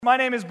My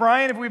name is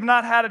Brian. If we've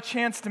not had a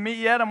chance to meet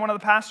yet, I'm one of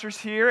the pastors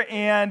here,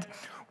 and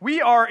we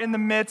are in the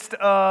midst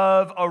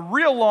of a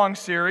real long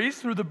series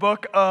through the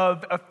book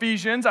of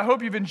Ephesians. I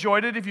hope you've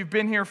enjoyed it if you've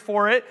been here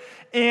for it.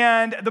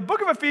 And the book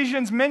of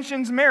Ephesians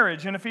mentions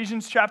marriage in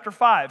Ephesians chapter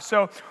 5.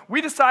 So we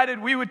decided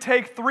we would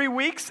take 3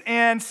 weeks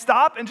and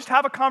stop and just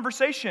have a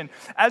conversation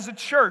as a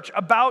church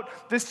about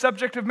this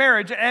subject of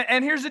marriage.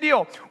 And here's the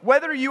deal.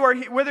 Whether you're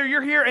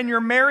here and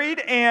you're married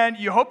and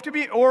you hope to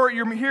be, or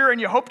you're here and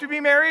you hope to be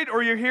married,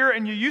 or you're here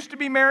and you used to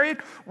be married,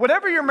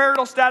 whatever your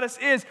marital status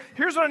is,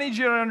 here's what I need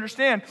you to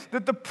understand,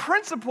 that the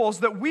principles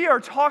that we are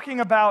talking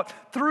about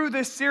through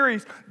this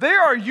series, they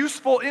are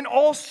useful in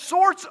all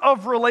sorts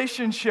of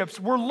relationships.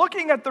 We're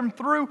looking at them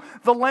through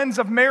the lens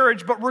of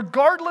marriage, but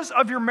regardless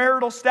of your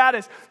marital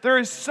status, there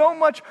is so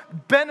much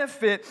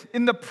benefit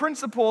in the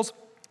principles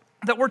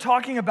that we're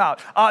talking about.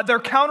 They're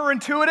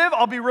counterintuitive.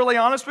 I'll be really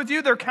honest with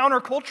you. They're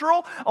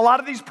countercultural. A lot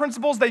of these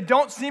principles, they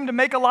don't seem to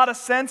make a lot of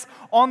sense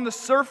on the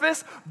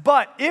surface,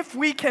 but if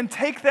we can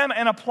take them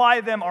and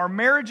apply them, our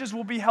marriages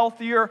will be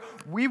healthier,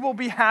 we will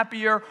be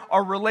happier,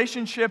 our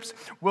relationships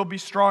will be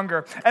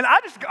stronger. And I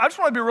just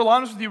want to be real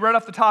honest with you right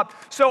off the top.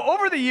 So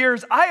over the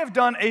years, I have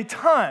done a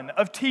ton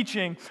of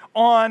teaching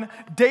on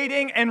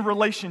dating and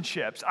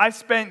relationships. I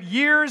spent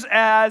years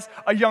as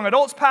a young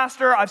adults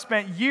pastor. I've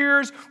spent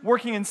years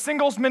working in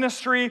singles ministry,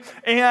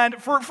 and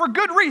for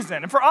good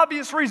reason, and for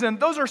obvious reason,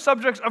 those are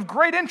subjects of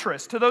great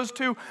interest to those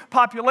two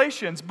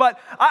populations. But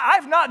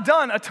I've not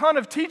done a ton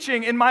of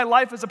teaching in my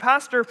life as a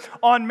pastor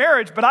on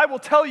marriage, but I will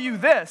tell you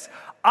this,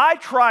 I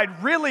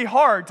tried really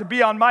hard to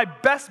be on my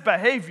best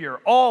behavior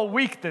all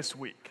week this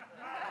week.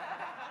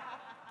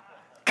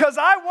 Because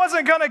I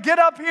wasn't going to get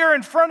up here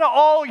in front of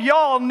all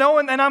y'all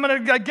knowing that I'm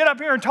going to get up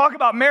here and talk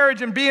about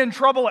marriage and be in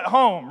trouble at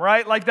home,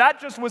 right? Like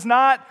that just was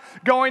not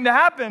going to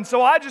happen.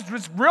 So I just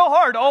was real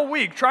hard all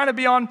week trying to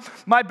be on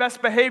my best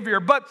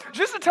behavior. But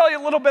just to tell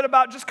you a little bit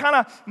about just kind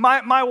of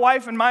my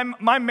wife and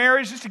my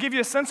marriage, just to give you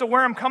a sense of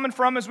where I'm coming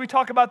from as we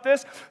talk about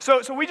this.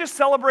 So we just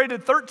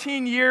celebrated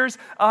 13 years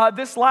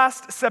this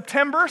last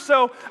September.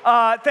 So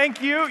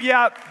thank you.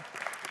 Yeah,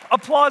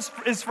 applause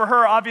is for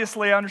her,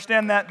 obviously. I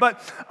understand that.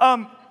 But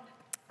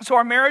so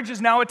our marriage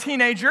is now a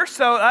teenager,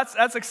 so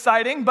that's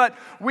exciting. But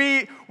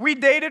we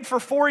dated for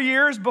 4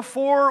 years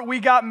before we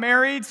got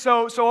married.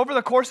 So over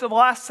the course of the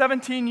last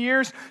 17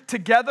 years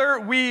together,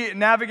 we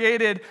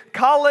navigated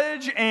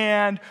college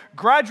and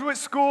graduate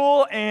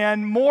school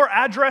and more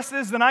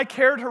addresses than I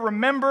care to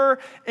remember,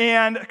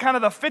 and kind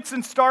of the fits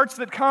and starts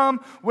that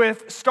come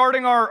with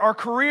starting our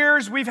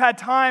careers. We've had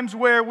times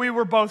where we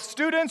were both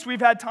students. We've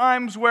had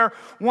times where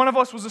one of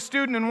us was a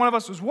student and one of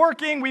us was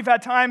working. We've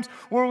had times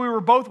where we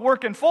were both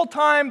working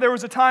full-time. There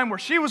was a time where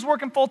she was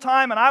working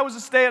full-time and I was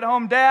a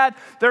stay-at-home dad.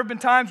 There have been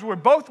times where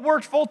we both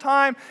worked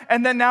full-time,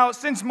 and then now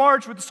since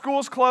March with the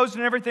schools closed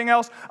and everything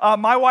else,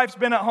 my wife's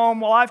been at home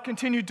while I've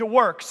continued to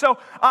work. So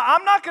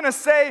I'm not going to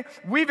say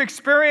we've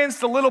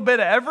experienced a little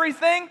bit of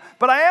everything,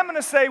 but I am going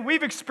to say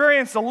we've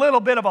experienced a little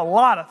bit of a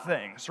lot of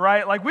things,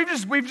 right? Like we've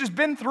just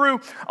been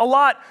through a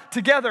lot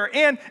together,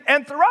 and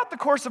throughout the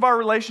course of our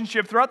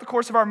relationship, throughout the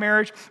course of our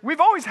marriage, we've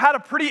always had a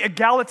pretty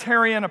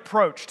egalitarian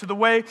approach to the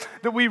way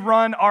that we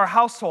run our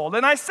household.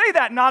 And I say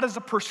that not as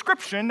a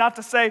prescription, not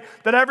to say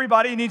that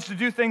everybody needs to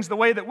do things the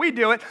way that we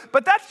do it,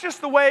 but that's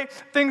just the way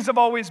things have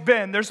always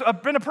been. There's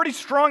been a pretty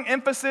strong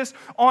emphasis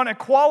on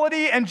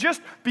equality, and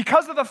just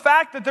because of the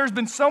fact that there's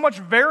been so much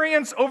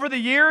variance over the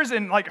years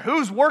in like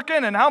who's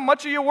working and how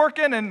much are you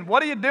working and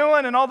what are you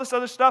doing and all this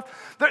other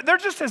stuff, there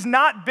just has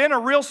not been a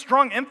real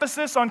strong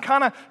emphasis on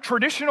kind of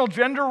traditional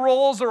gender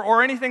roles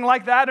or anything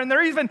like that, and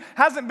there even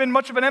hasn't been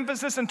much of an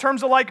emphasis in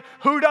terms of like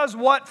who does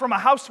what from a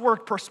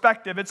housework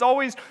perspective. It's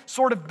always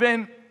sort of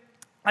been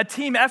a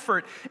team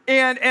effort,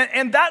 and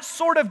that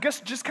sort of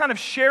just kind of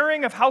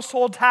sharing of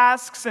household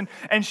tasks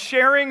and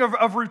sharing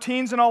of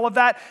routines and all of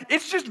that,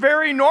 it's just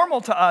very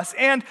normal to us,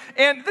 and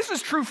this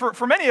is true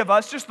for many of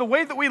us. Just the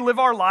way that we live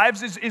our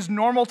lives is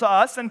normal to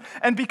us,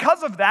 and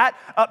because of that,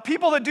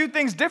 people that do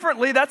things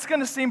differently, that's going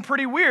to seem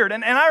pretty weird.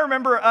 And I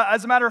remember,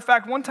 as a matter of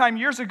fact, one time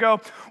years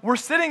ago, we're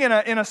sitting in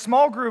a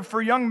small group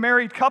for young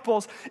married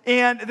couples,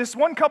 and this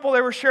one couple, they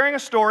were sharing a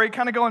story,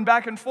 kind of going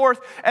back and forth,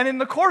 and in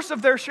the course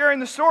of their sharing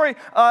the story,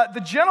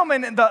 the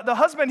gentleman, the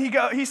husband,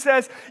 he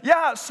says,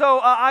 yeah, so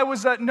I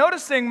was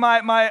noticing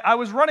I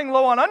was running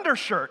low on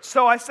undershirts.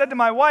 So I said to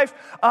my wife,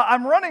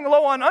 I'm running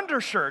low on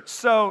undershirts,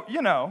 so,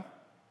 you know.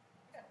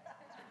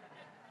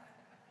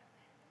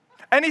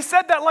 And he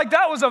said that like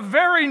that was a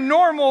very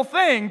normal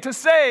thing to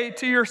say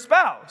to your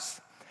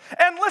spouse.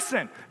 And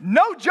listen,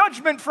 no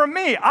judgment from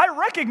me. I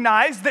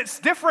recognize that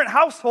different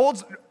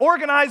households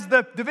organize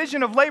the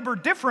division of labor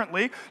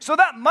differently, so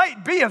that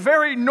might be a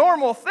very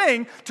normal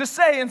thing to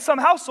say in some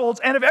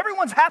households, and if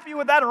everyone's happy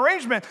with that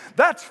arrangement,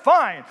 that's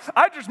fine.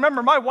 I just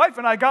remember my wife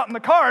and I got in the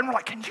car, and we're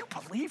like, can you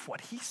believe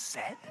what he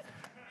said?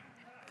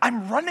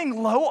 I'm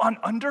running low on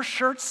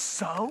undershirts,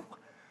 so?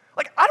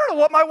 Like, I don't know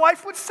what my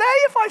wife would say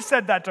if I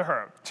said that to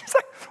her. She's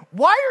like,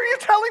 why are you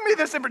telling me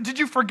this? Did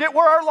you forget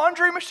where our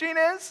laundry machine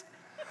is?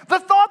 The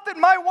thought that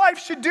my wife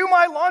should do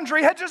my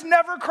laundry had just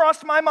never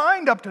crossed my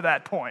mind up to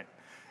that point.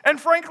 And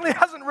frankly,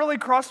 hasn't really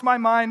crossed my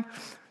mind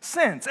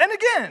since. And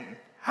again,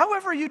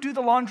 however you do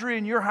the laundry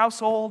in your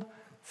household,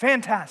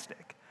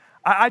 fantastic.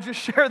 I just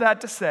share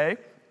that to say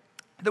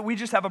that we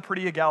just have a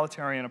pretty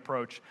egalitarian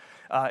approach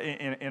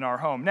in our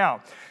home.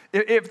 Now,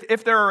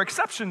 if there are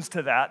exceptions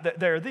to that,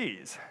 there are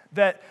these.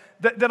 That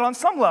on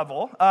some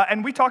level,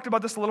 and we talked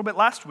about this a little bit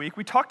last week,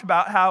 we talked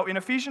about how in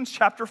Ephesians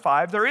chapter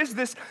 5, there is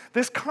this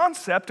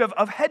concept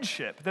of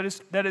headship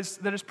that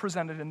is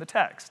presented in the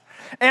text.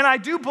 And I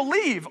do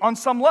believe on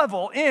some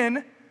level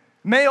in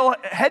male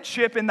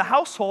headship in the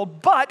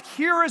household, but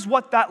here is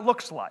what that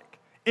looks like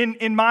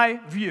in my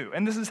view,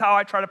 and this is how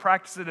I try to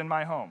practice it in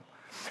my home.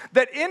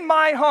 That in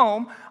my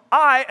home,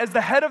 I, as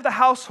the head of the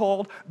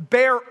household,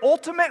 bear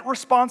ultimate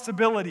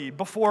responsibility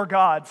before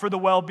God for the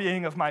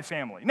well-being of my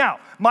family. Now,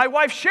 my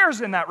wife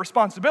shares in that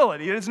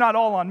responsibility. It is not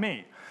all on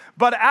me.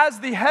 But as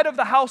the head of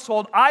the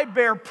household, I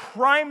bear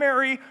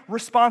primary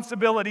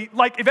responsibility.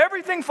 Like, if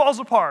everything falls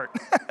apart,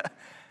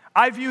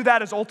 I view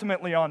that as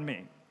ultimately on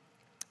me.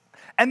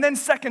 And then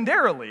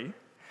secondarily,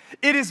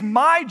 it is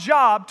my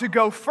job to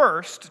go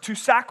first to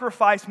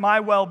sacrifice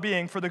my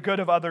well-being for the good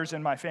of others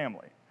in my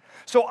family.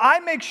 So I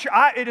make sure,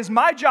 it is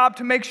my job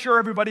to make sure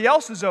everybody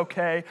else is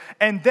okay,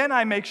 and then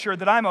I make sure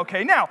that I'm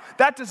okay. Now,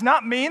 that does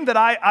not mean that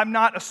I'm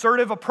not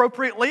assertive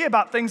appropriately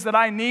about things that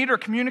I need or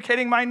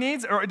communicating my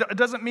needs, or it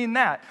doesn't mean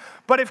that.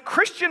 But if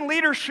Christian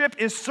leadership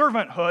is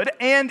servanthood,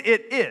 and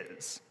it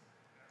is,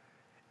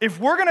 if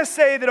we're going to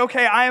say that,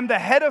 okay, I am the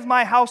head of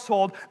my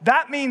household,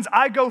 that means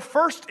I go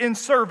first in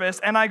service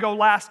and I go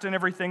last in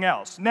everything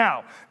else.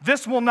 Now,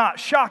 this will not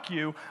shock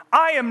you.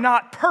 I am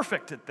not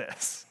perfect at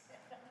this.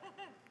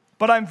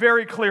 But I'm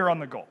very clear on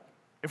the goal.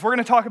 If we're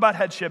going to talk about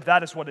headship,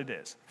 that is what it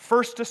is.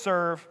 First to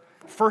serve,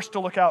 first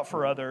to look out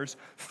for others,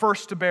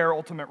 first to bear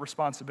ultimate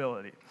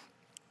responsibility.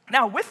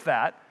 Now with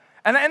that,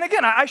 and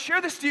again, I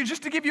share this to you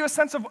just to give you a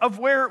sense of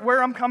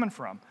where I'm coming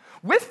from.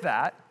 With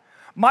that,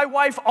 my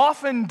wife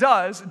often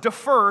does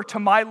defer to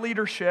my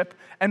leadership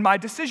and my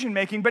decision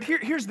making, but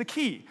here's the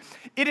key.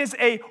 It is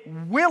a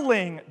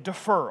willing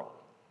deferral.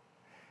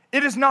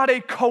 It is not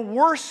a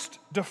coerced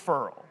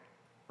deferral,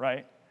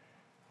 right?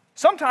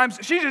 Sometimes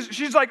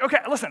she's like, okay,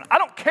 listen, I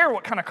don't care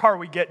what kind of car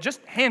we get,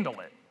 just handle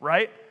it,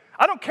 right?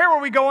 I don't care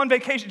where we go on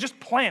vacation, just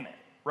plan it,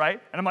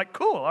 right? And I'm like,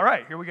 cool, all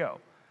right, here we go.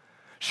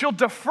 She'll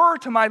defer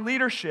to my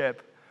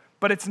leadership,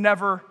 but it's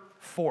never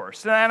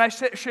forced. And I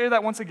share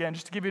that once again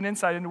just to give you an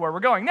insight into where we're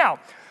going. Now,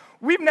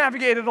 we've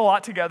navigated a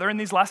lot together in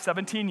these last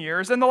 17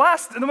 years, and the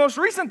most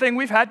recent thing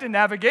we've had to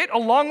navigate,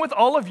 along with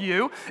all of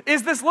you,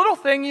 is this little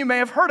thing you may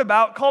have heard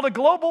about called a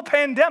global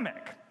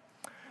pandemic.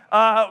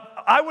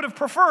 I would have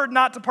preferred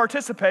not to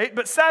participate,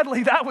 but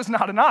sadly, that was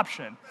not an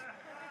option.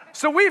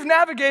 So we've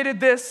navigated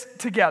this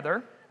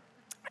together,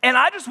 and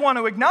I just want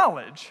to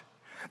acknowledge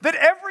that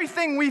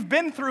everything we've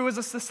been through as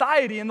a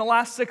society in the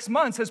last 6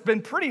 months has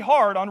been pretty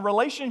hard on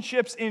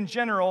relationships in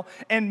general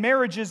and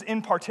marriages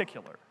in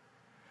particular.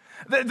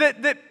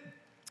 That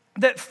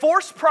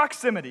forced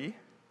proximity,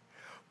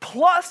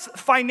 plus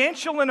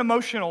financial and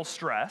emotional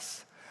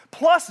stress,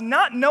 plus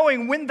not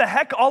knowing when the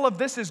heck all of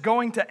this is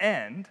going to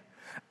end,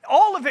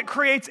 all of it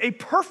creates a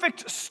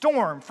perfect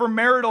storm for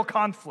marital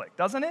conflict,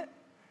 doesn't it?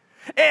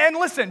 And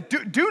listen,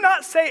 do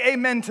not say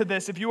amen to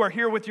this if you are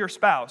here with your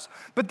spouse,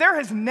 but there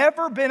has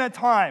never been a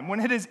time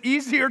when it is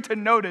easier to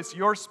notice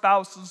your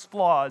spouse's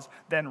flaws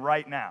than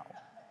right now,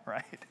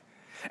 right?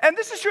 And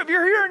this is true. If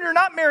you're here and you're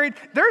not married,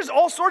 there's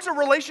all sorts of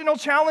relational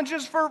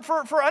challenges for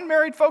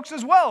unmarried folks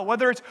as well,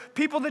 whether it's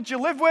people that you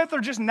live with or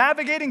just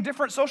navigating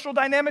different social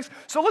dynamics.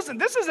 So listen,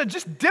 this is a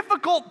just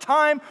difficult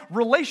time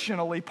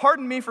relationally.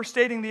 Pardon me for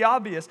stating the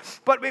obvious.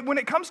 But when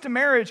it comes to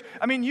marriage,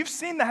 I mean, you've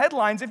seen the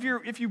headlines if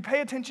you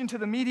pay attention to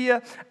the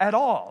media at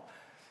all.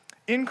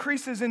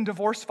 Increases in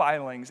divorce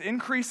filings,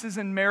 increases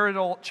in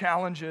marital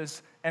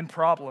challenges and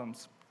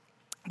problems.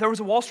 There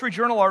was a Wall Street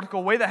Journal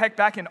article way the heck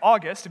back in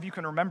August, if you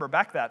can remember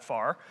back that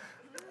far.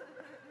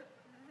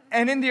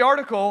 And in the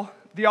article,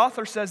 the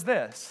author says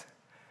this,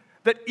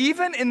 that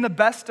even in the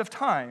best of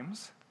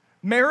times,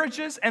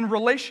 marriages and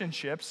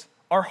relationships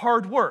are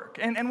hard work.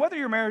 And whether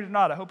you're married or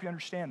not, I hope you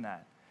understand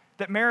that.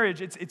 That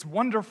marriage, it's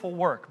wonderful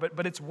work,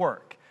 but it's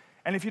work.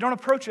 And if you don't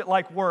approach it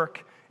like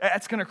work,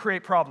 it's going to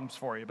create problems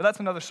for you. But that's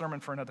another sermon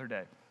for another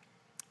day.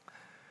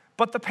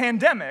 But the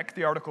pandemic,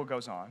 the article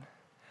goes on,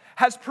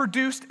 has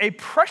produced a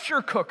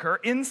pressure cooker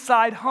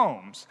inside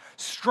homes,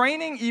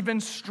 straining even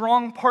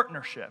strong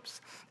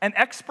partnerships, and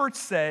experts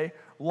say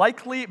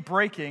likely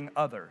breaking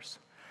others.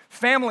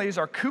 Families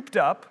are cooped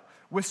up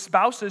with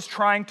spouses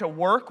trying to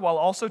work while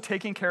also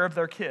taking care of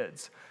their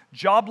kids.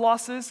 Job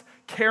losses,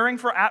 caring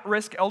for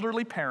at-risk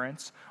elderly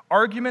parents,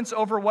 arguments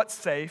over what's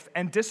safe,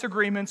 and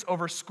disagreements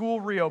over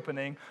school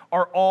reopening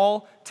are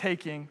all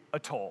taking a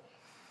toll.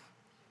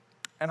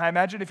 And I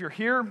imagine if you're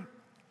here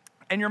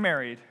and you're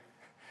married,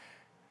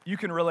 you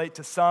can relate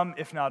to some,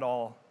 if not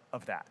all,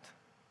 of that,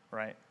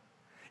 right?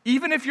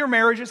 Even if your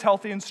marriage is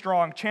healthy and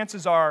strong,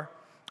 chances are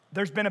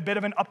there's been a bit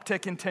of an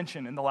uptick in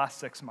tension in the last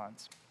 6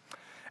 months.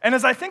 And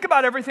as I think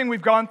about everything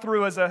we've gone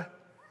through as a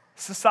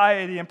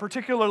society, and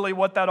particularly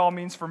what that all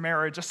means for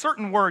marriage, a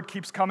certain word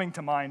keeps coming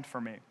to mind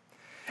for me.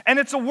 And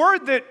it's a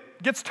word that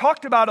gets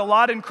talked about a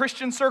lot in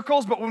Christian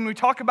circles, but when we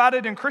talk about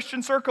it in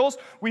Christian circles,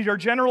 we are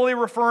generally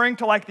referring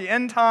to like the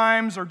end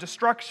times or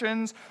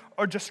destruction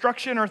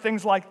or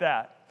things like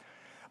that.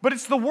 But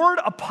it's the word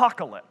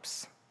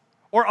apocalypse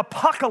or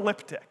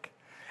apocalyptic.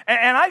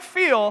 And I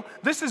feel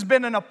this has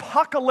been an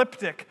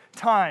apocalyptic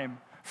time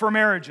for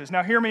marriages.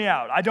 Now hear me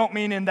out. I don't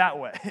mean in that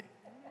way.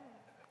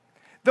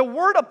 The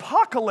word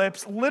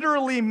apocalypse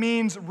literally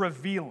means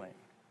revealing.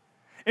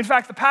 In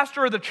fact, the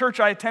pastor of the church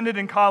I attended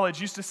in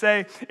college used to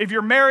say, if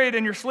you're married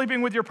and you're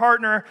sleeping with your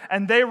partner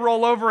and they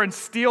roll over and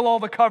steal all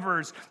the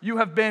covers, you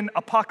have been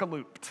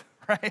apocalyped,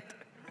 right?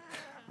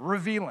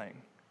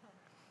 Revealing.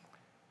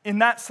 In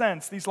that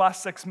sense, these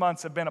last 6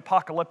 months have been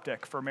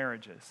apocalyptic for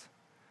marriages.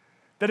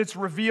 That it's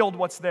revealed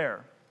what's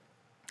there.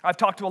 I've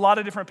talked to a lot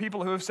of different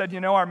people who have said,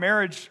 our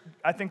marriage,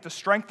 I think the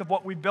strength of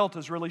what we've built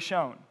is really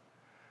shown.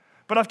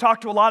 But I've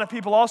talked to a lot of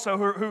people also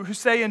who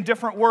say in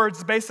different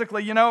words,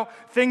 basically,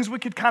 things we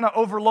could kind of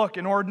overlook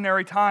in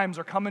ordinary times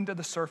are coming to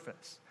the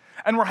surface.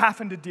 And we're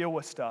having to deal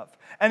with stuff.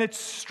 And it's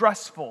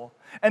stressful.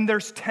 And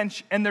there's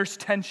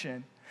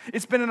tension.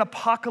 It's been an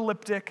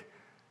apocalyptic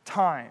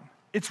time.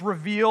 It's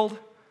revealed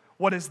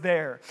what is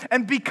there.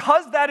 And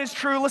because that is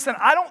true, listen,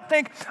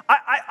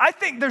 I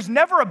think there's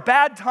never a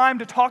bad time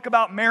to talk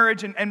about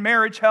marriage and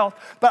marriage health,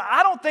 but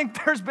I don't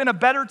think there's been a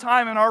better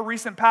time in our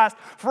recent past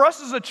for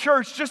us as a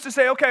church just to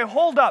say, okay,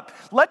 hold up.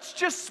 Let's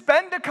just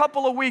spend a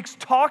couple of weeks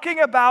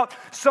talking about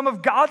some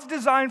of God's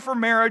design for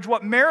marriage,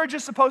 what marriage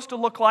is supposed to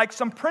look like,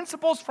 some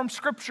principles from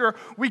Scripture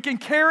we can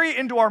carry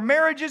into our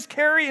marriages,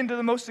 carry into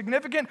the most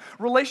significant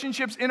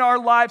relationships in our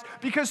lives,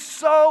 because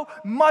so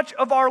much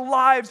of our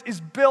lives is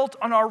built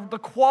on the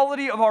quality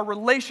of our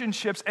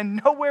relationships,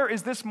 and nowhere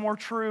is this more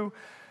true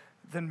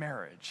than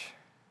marriage.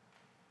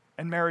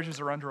 And marriages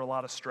are under a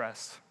lot of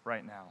stress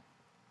right now.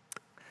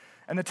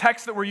 And the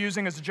text that we're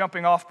using as a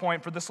jumping off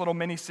point for this little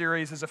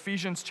mini-series is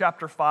Ephesians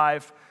chapter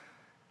 5,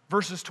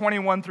 verses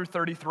 21 through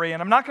 33.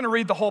 And I'm not going to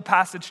read the whole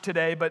passage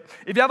today, but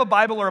if you have a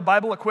Bible or a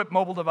Bible-equipped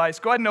mobile device,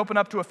 go ahead and open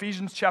up to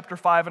Ephesians chapter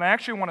 5, and I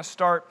actually want to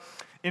start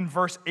in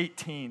verse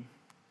 18.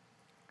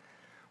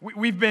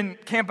 We've been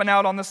camping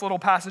out on this little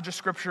passage of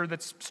Scripture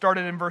that's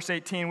started in verse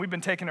 18. We've been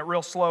taking it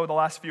real slow the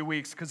last few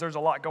weeks because there's a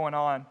lot going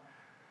on.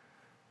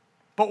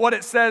 But what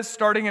it says,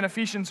 starting in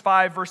Ephesians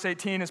 5, verse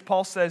 18, is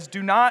Paul says,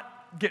 "Do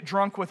not get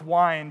drunk with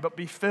wine, but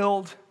be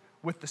filled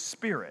with the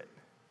Spirit."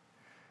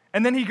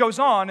 And then he goes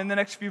on in the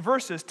next few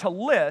verses to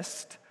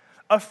list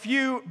a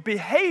few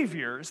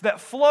behaviors that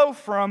flow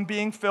from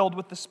being filled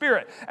with the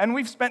Spirit. And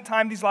we've spent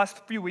time these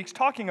last few weeks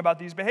talking about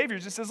these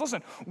behaviors. It says,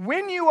 listen,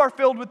 when you are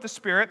filled with the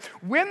Spirit,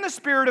 when the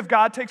Spirit of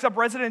God takes up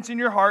residence in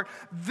your heart,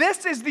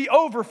 this is the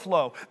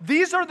overflow.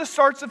 These are the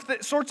sorts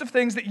of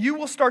things that you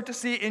will start to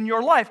see in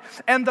your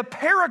life. And the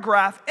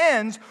paragraph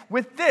ends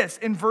with this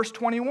in verse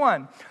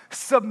 21,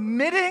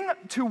 submitting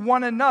to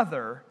one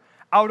another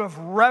out of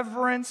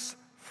reverence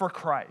for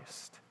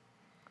Christ.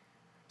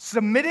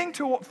 Submitting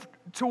to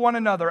one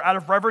another out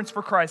of reverence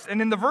for Christ.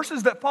 And in the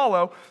verses that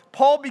follow,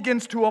 Paul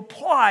begins to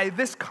apply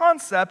this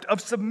concept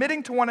of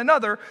submitting to one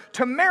another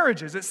to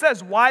marriages. It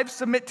says, wives,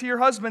 submit to your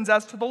husbands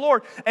as to the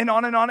Lord, and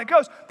on it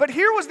goes. But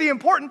here was the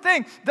important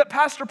thing that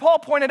Pastor Paul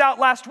pointed out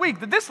last week,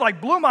 that this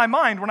blew my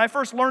mind when I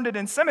first learned it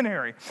in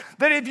seminary,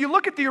 that if you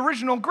look at the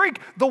original Greek,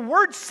 the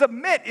word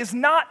submit is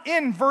not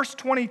in verse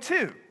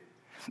 22.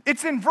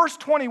 It's in verse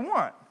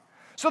 21.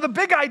 So the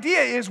big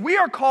idea is we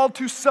are called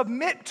to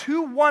submit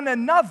to one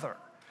another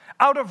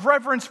out of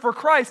reverence for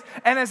Christ.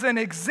 And as an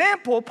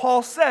example,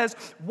 Paul says,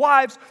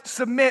 wives,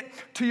 submit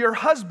to your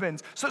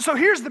husbands. So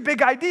here's the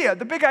big idea.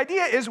 The big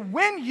idea is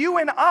when you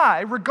and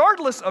I,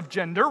 regardless of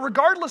gender,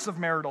 regardless of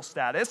marital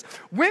status,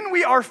 when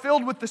we are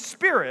filled with the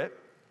Spirit,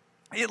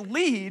 it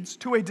leads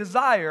to a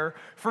desire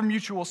for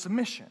mutual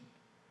submission.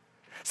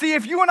 See,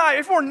 if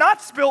we're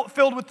not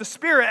filled with the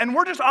Spirit and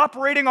we're just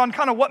operating on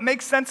kind of what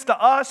makes sense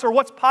to us or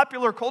what's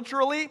popular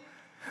culturally,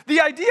 the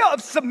idea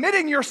of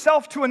submitting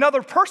yourself to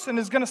another person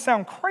is going to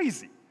sound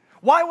crazy.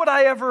 Why would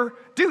I ever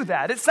do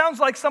that? It sounds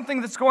like something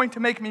that's going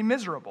to make me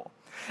miserable.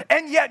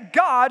 And yet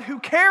God, who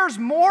cares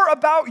more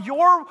about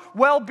your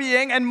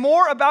well-being and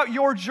more about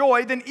your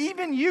joy than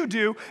even you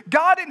do,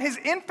 God in His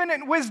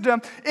infinite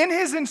wisdom, in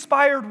His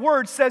inspired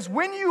word, says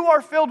when you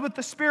are filled with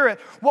the Spirit,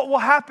 what will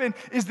happen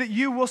is that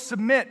you will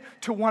submit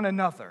to one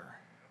another.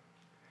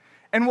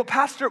 And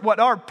what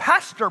our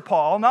Pastor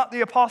Paul, not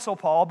the Apostle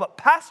Paul, but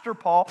Pastor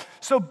Paul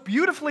so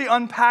beautifully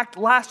unpacked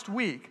last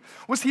week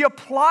was he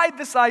applied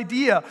this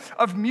idea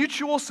of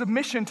mutual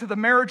submission to the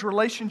marriage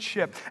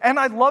relationship. And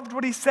I loved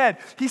what he said.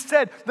 He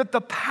said that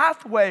the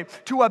pathway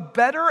to a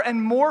better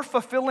and more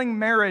fulfilling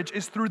marriage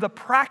is through the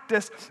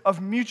practice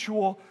of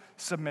mutual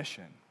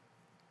submission.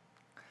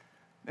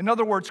 In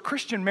other words,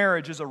 Christian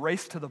marriage is a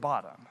race to the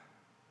bottom.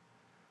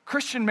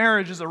 Christian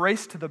marriage is a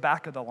race to the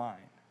back of the line.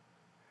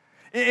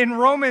 In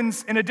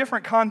Romans, in a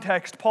different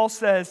context, Paul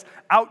says,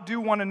 outdo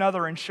one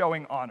another in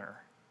showing honor.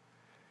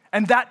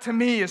 And that to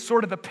me is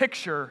sort of the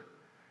picture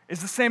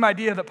is the same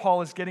idea that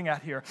Paul is getting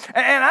at here.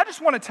 And I just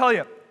want to tell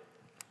you,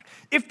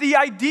 if the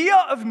idea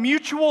of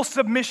mutual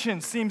submission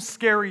seems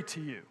scary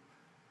to you,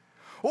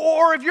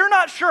 or if you're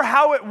not sure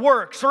how it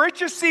works, or it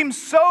just seems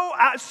so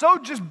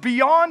just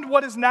beyond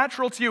what is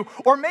natural to you,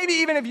 or maybe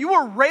even if you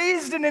were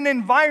raised in an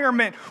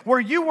environment where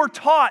you were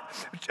taught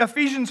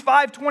Ephesians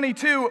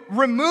 5:22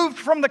 removed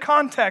from the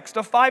context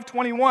of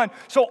 5:21,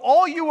 so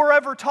all you were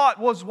ever taught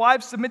was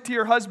wives submit to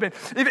your husband.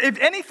 If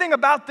anything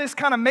about this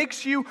kind of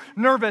makes you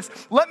nervous,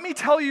 let me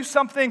tell you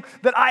something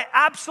that I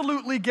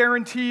absolutely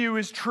guarantee you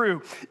is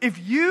true. If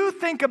you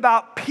think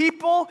about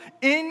people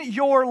in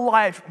your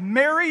life,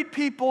 married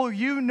people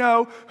you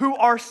know, who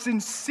are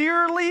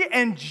sincerely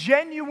and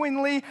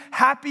genuinely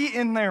happy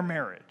in their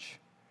marriage.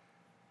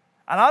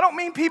 And I don't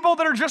mean people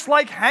that are just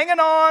like hanging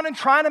on and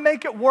trying to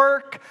make it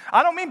work.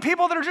 I don't mean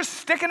people that are just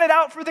sticking it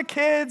out for the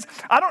kids.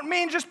 I don't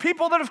mean just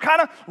people that have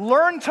kind of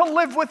learned to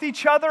live with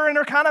each other and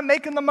are kind of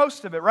making the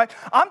most of it, right?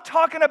 I'm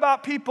talking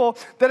about people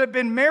that have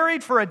been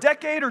married for a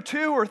decade or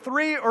two or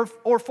three or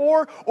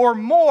four or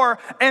more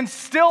and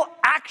still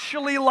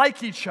actually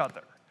like each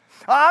other.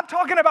 I'm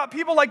talking about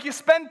people like you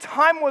spend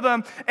time with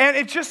them and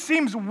it just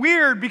seems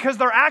weird because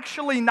they're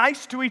actually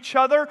nice to each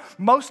other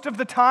most of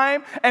the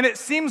time and it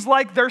seems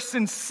like they're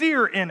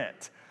sincere in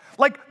it.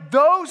 Like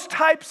those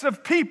types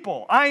of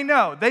people, I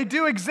know, they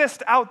do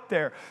exist out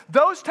there.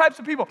 Those types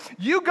of people,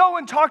 you go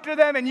and talk to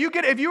them and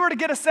if you were to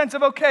get a sense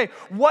of, okay,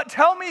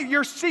 tell me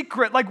your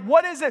secret, like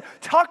what is it?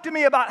 Talk to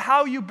me about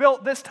how you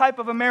built this type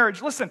of a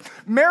marriage. Listen,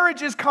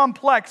 marriage is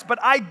complex, but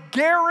I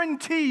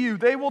guarantee you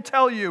they will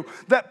tell you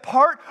that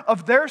part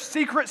of their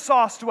secret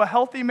sauce to a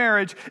healthy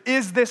marriage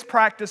is this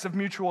practice of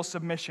mutual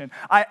submission.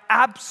 I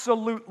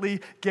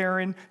absolutely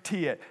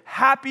guarantee it.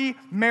 Happy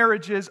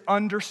marriages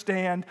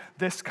understand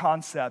this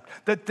concept,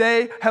 that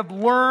they have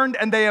learned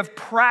and they have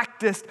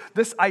practiced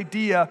this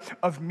idea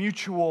of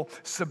mutual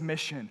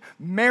submission.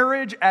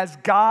 Marriage as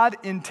God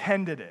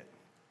intended it.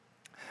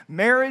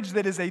 Marriage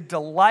that is a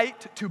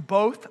delight to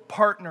both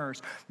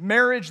partners.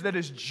 Marriage that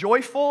is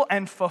joyful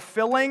and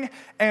fulfilling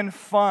and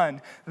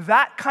fun.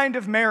 That kind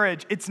of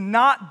marriage, it's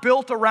not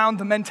built around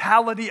the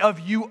mentality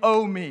of you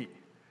owe me.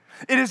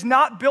 It is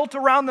not built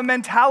around the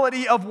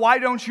mentality of why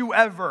don't you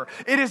ever.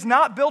 It is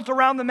not built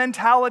around the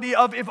mentality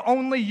of if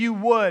only you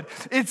would.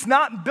 It's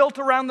not built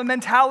around the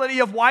mentality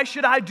of why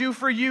should I do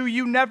for you,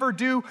 you never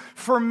do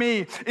for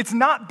me. It's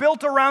not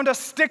built around a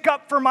stick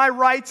up for my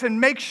rights and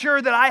make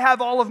sure that I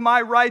have all of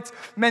my rights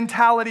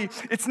mentality.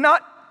 It's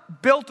not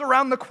built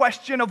around the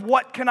question of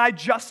what can I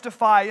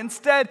justify.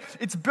 Instead,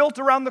 it's built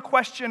around the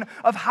question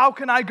of how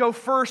can I go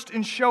first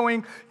in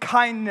showing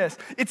kindness.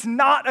 It's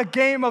not a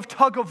game of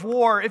tug of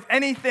war. If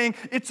anything,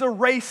 it's a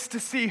race to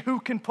see who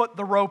can put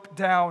the rope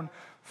down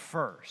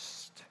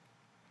first.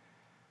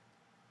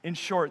 In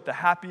short, the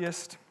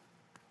happiest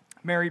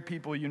married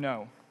people you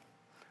know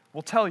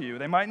will tell you,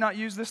 they might not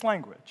use this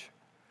language,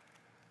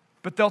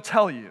 but they'll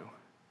tell you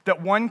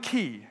that one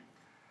key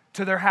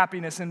to their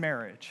happiness in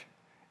marriage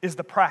is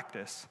the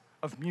practice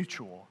of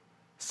mutual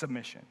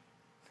submission.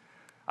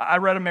 I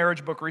read a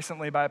marriage book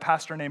recently by a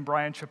pastor named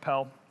Bryan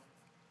Chapell,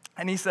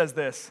 and he says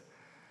this.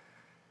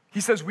 He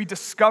says, we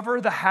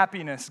discover the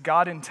happiness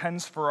God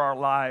intends for our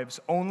lives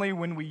only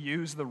when we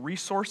use the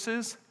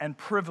resources and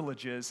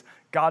privileges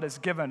God has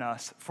given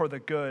us for the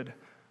good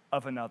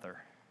of another.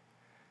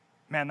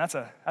 Man, that's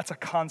a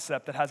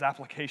concept that has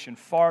application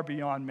far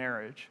beyond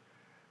marriage,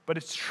 but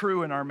it's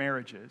true in our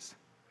marriages.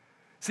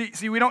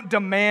 See, we don't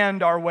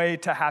demand our way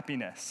to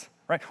happiness,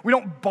 right? We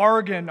don't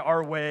bargain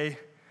our way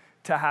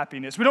to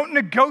happiness. We don't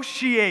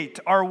negotiate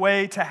our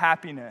way to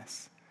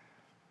happiness.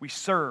 We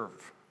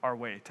serve our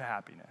way to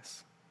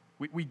happiness.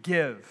 We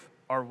give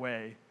our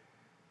way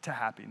to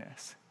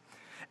happiness.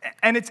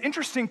 And it's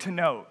interesting to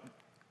note,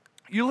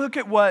 you look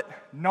at what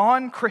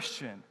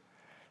non-Christian,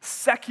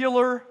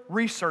 secular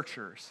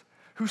researchers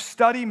who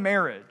study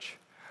marriage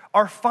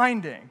are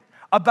finding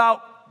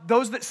about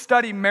those that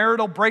study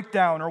marital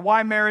breakdown or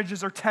why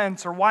marriages are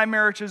tense or why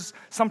marriages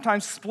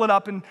sometimes split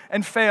up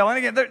and fail. And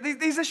again,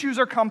 these issues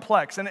are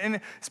complex. And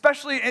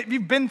especially if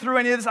you've been through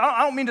any of this,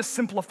 I don't mean to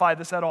simplify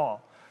this at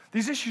all.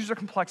 These issues are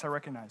complex, I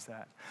recognize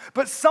that.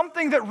 But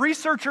something that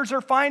researchers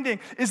are finding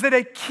is that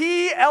a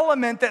key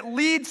element that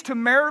leads to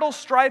marital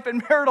strife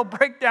and marital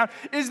breakdown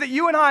is that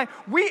you and I,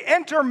 we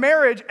enter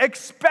marriage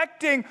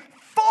expecting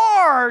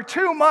far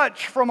too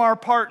much from our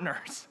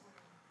partners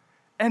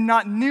and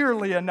not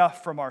nearly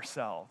enough from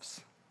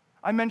ourselves.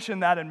 I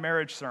mention that in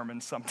marriage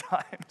sermons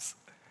sometimes.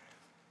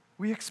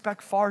 We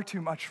expect far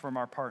too much from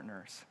our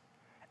partners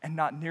and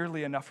not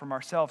nearly enough from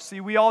ourselves. See,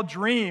 we all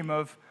dream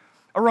of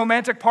a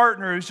romantic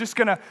partner who's just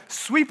gonna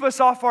sweep us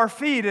off our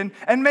feet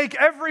and make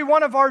every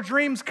one of our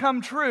dreams come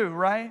true,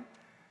 right?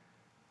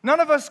 None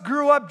of us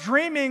grew up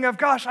dreaming of,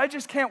 gosh, I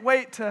just can't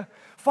wait to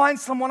find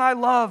someone I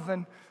love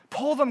and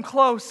pull them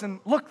close and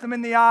look them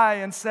in the eye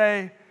and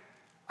say,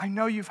 I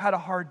know you've had a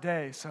hard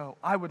day, so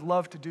I would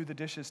love to do the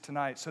dishes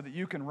tonight so that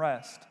you can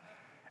rest.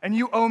 And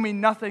you owe me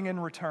nothing in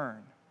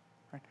return.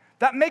 Right?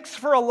 That makes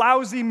for a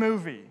lousy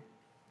movie,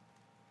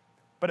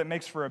 but it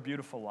makes for a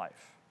beautiful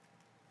life,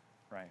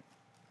 right?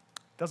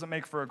 Doesn't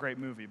make for a great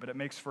movie, but it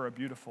makes for a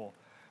beautiful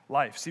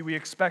life. See, we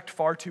expect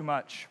far too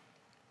much,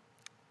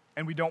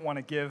 and we don't want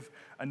to give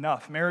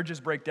enough. Marriages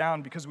break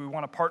down because we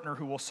want a partner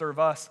who will serve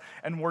us,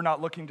 and we're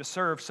not looking to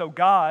serve. So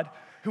God,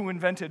 who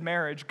invented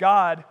marriage,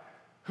 God,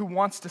 who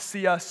wants to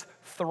see us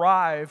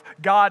thrive,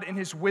 God in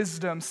his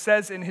wisdom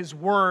says in his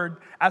word,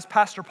 as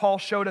Pastor Paul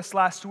showed us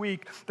last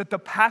week, that the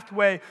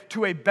pathway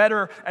to a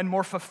better and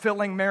more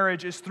fulfilling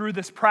marriage is through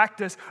this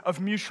practice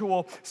of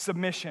mutual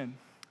submission.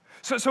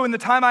 So in the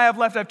time I have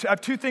left, I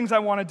have two things I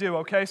want to do,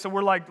 okay? So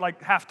we're like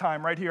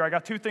halftime right here. I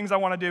got two things I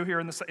want to do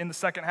here in the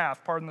second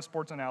half, pardon the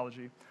sports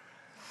analogy.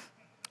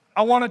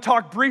 I want to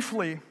talk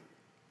briefly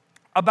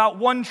about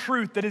one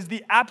truth that is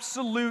the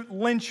absolute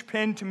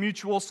linchpin to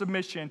mutual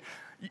submission.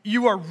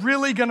 You are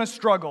really going to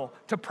struggle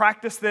to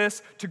practice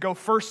this, to go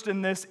first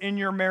in this in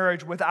your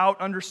marriage without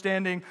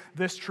understanding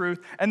this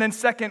truth. And then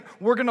second,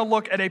 we're going to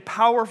look at a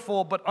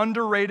powerful but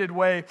underrated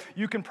way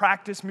you can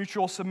practice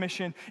mutual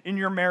submission in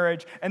your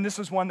marriage. And this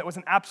is one that was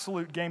an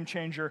absolute game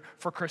changer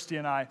for Christy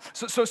and I.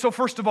 So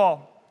first of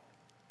all,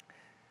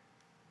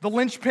 the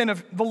linchpin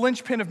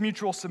of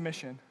mutual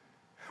submission.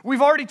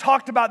 We've already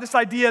talked about this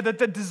idea that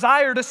the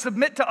desire to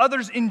submit to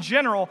others in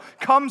general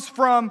comes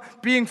from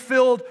being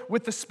filled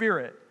with the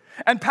Spirit.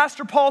 And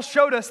Pastor Paul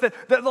showed us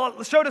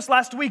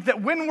last week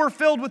that when we're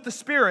filled with the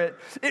Spirit,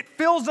 it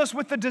fills us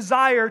with the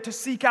desire to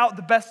seek out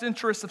the best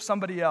interests of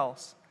somebody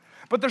else.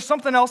 But there's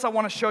something else I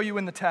want to show you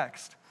in the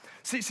text.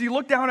 See, so you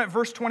look down at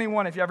verse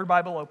 21 if you have your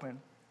Bible open.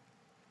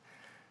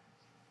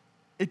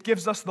 It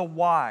gives us the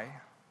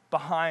why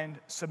behind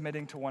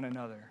submitting to one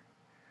another.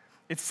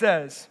 It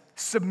says,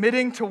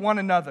 submitting to one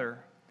another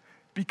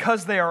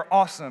because they are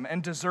awesome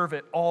and deserve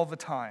it all the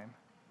time.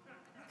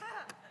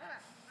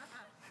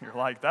 You're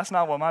like, that's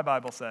not what my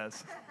Bible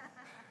says.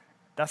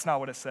 That's not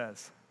what it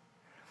says.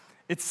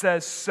 It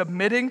says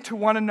submitting to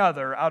one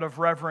another out of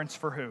reverence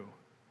for who?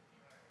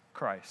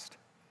 Christ,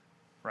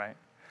 right?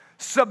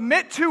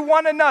 Submit to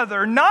one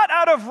another, not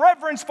out of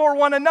reverence for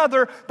one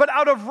another, but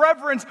out of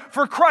reverence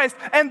for Christ.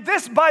 And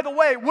this, by the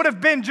way, would have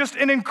been just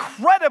an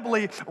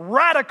incredibly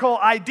radical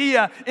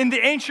idea in the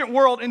ancient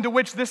world into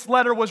which this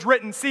letter was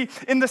written. See,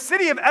 in the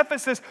city of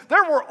Ephesus,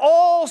 there were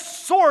all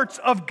sorts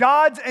of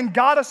gods and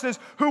goddesses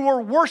who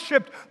were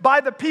worshipped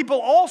by the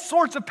people, all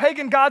sorts of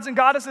pagan gods and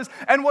goddesses.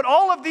 And what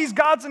all of these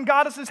gods and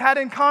goddesses had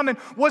in common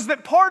was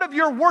that part of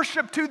your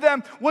worship to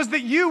them was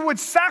that you would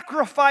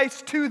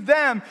sacrifice to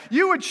them.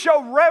 You would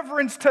show reverence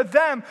to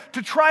them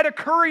to try to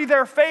curry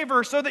their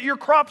favor so that your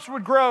crops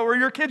would grow or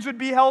your kids would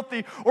be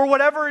healthy or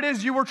whatever it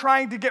is you were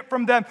trying to get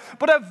from them.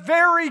 But a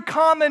very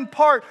common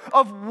part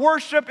of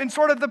worship in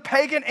sort of the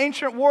pagan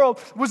ancient world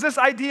was this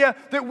idea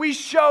that we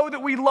show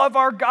that we love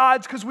our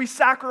gods because we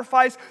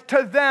sacrifice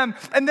to them.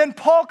 And then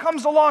Paul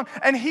comes along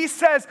and he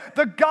says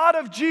the God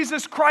of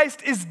Jesus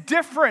Christ is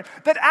different,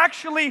 that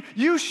actually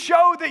you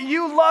show that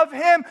you love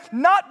him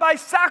not by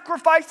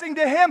sacrificing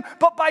to him,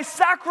 but by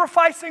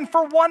sacrificing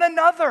for one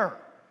another.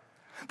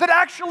 That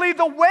actually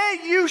the way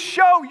you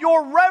show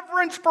your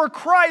reverence for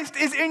Christ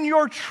is in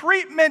your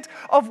treatment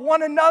of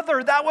one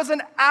another. That was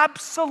an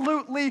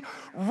absolutely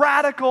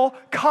radical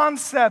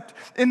concept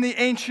in the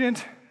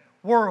ancient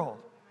world.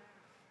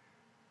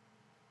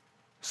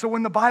 So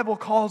when the Bible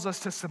calls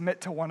us to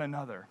submit to one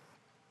another,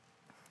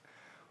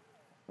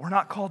 we're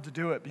not called to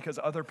do it because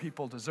other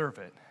people deserve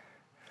it.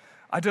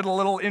 I did a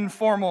little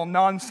informal,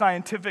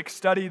 non-scientific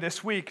study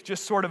this week,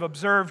 just sort of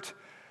observed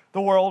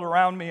the world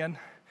around me, and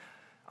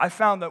I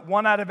found that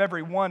 1 out of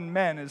every 1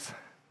 men is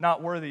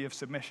not worthy of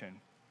submission.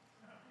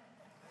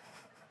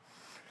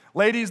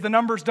 Ladies, the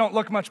numbers don't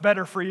look much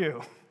better for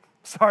you.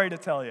 Sorry to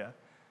tell you.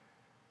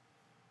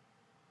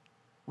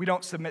 We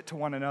don't submit to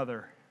one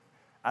another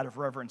out of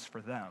reverence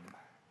for them.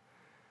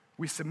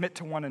 We submit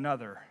to one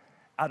another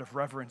out of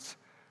reverence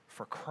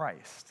for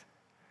Christ.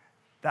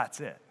 That's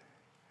it.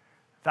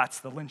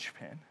 That's the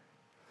linchpin.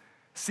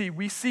 See,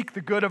 we seek the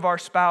good of our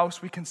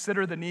spouse. We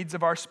consider the needs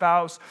of our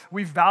spouse.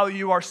 We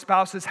value our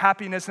spouse's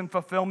happiness and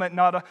fulfillment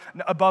not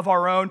above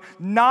our own,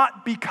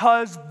 not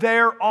because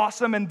they're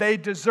awesome and they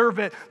deserve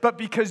it, but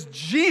because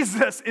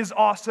Jesus is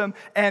awesome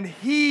and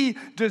he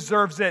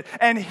deserves it.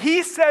 And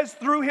he says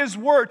through his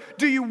word,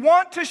 do you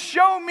want to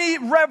show me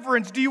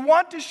reverence? Do you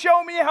want to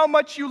show me how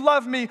much you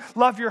love me?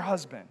 Love your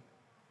husband.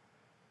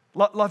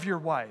 Love your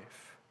wife.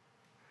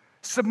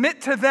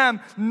 Submit to them,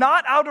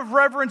 not out of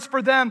reverence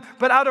for them,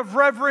 but out of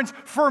reverence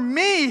for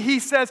me, he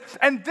says.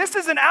 And this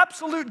is an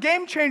absolute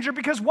game changer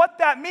because what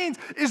that means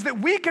is that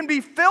we can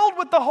be filled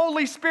with the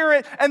Holy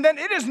Spirit, and then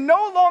it is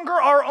no longer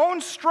our own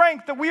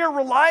strength that we are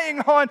relying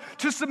on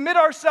to submit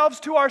ourselves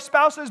to our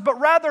spouses, but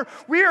rather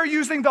we are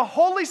using the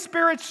Holy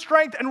Spirit's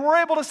strength, and we're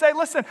able to say,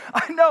 listen,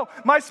 I know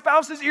my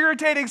spouse is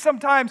irritating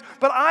sometimes,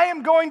 but I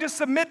am going to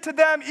submit to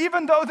them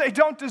even though they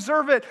don't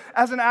deserve it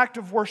as an act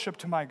of worship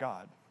to my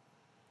God.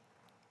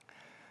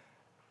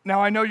 Now,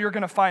 I know you're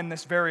going to find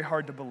this very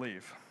hard to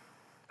believe,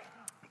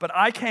 but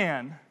I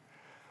can,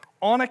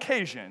 on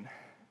occasion,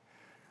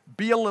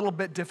 be a little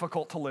bit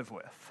difficult to live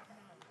with.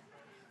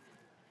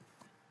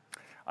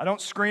 I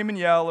don't scream and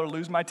yell or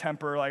lose my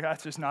temper. Like,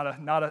 that's just not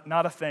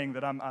a thing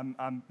that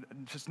I'm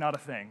just not a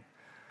thing.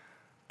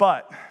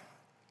 But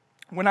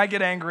when I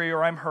get angry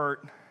or I'm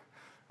hurt,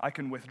 I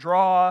can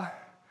withdraw,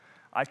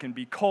 I can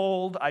be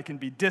cold, I can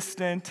be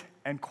distant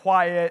and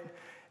quiet,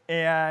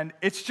 and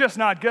it's just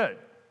not good.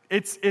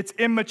 It's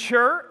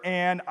immature,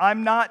 and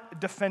I'm not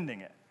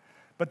defending it.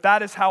 But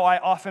that is how I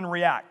often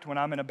react when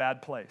I'm in a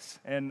bad place,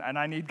 and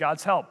I need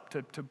God's help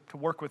to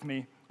work with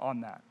me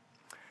on that.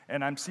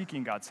 And I'm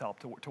seeking God's help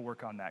to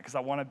work on that because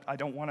I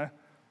don't want to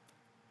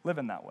live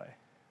in that way.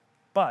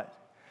 But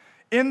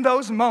in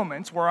those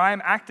moments where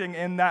I'm acting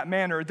in that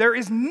manner, there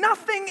is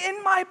nothing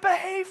in my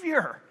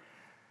behavior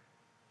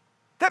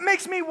that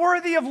makes me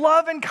worthy of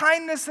love and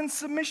kindness and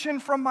submission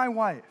from my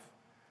wife.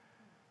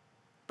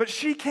 But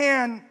she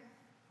can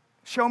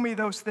show me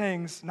those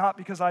things, not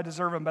because I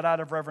deserve them, but out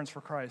of reverence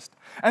for Christ.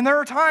 And there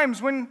are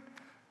times when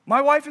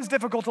my wife is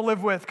difficult to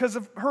live with because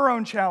of her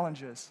own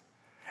challenges.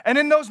 And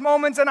in those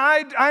moments, and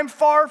I'm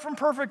far from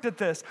perfect at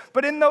this,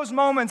 but in those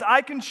moments,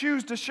 I can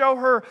choose to show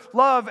her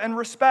love and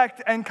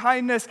respect and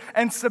kindness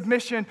and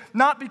submission,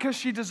 not because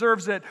she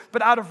deserves it,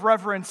 but out of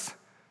reverence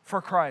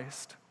for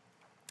Christ.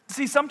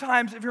 See,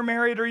 sometimes if you're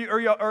married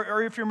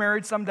or if you're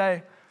married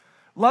someday,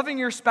 loving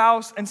your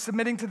spouse and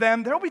submitting to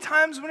them, there'll be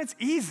times when it's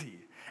easy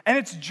and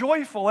it's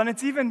joyful and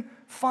it's even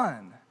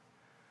fun.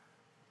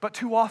 But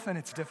too often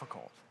it's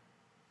difficult.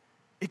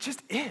 It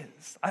just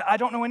is. I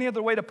don't know any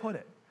other way to put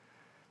it.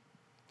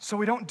 So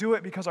we don't do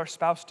it because our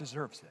spouse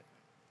deserves it.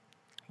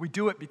 We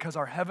do it because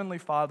our Heavenly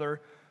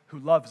Father who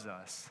loves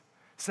us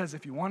says,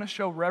 if you want to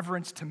show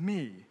reverence to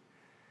me,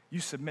 you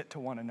submit to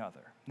one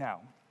another.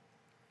 Now,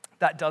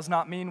 that does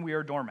not mean we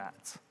are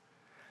doormats.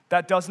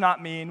 That does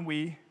not mean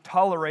we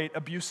tolerate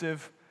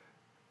abusive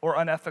or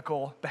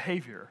unethical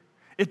behavior.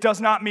 It does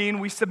not mean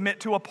we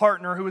submit to a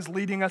partner who is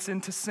leading us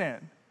into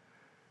sin.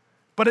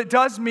 But it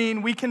does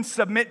mean we can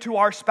submit to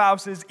our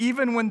spouses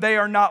even when they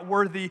are not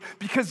worthy,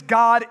 because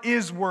God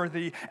is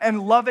worthy,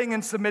 and loving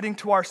and submitting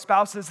to our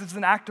spouses is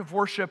an act of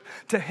worship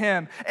to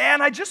Him.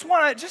 And I just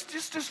want to,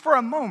 just for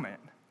a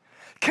moment,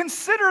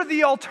 consider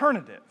the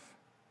alternative.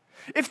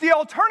 If the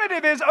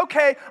alternative is,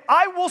 okay,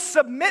 I will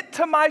submit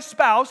to my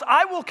spouse,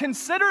 I will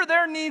consider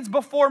their needs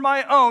before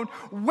my own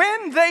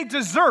when they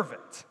deserve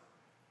it,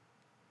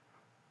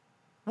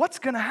 what's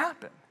going to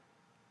happen?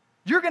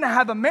 You're going to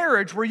have a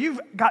marriage where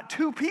you've got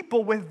two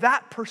people with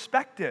that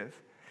perspective,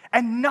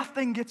 and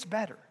nothing gets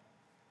better.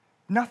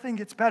 Nothing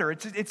gets better.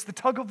 It's the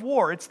tug of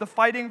war. It's the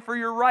fighting for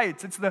your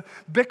rights. It's the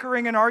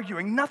bickering and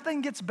arguing.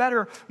 Nothing gets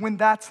better when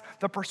that's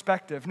the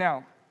perspective.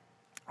 Now,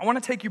 I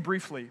want to take you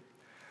briefly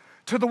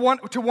to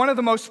one of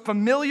the most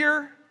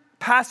familiar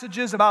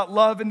passages about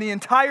love in the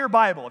entire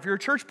Bible. If you're a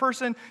church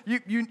person,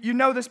 you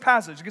know this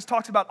passage. It gets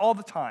talked about all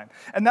the time.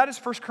 And that is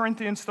 1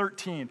 Corinthians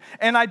 13.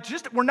 And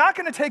we're not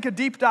going to take a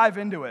deep dive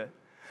into it.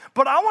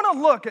 But I want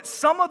to look at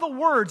some of the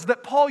words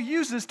that Paul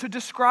uses to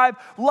describe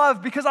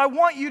love, because I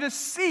want you to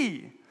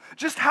see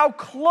just how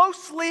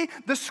closely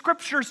the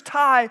scriptures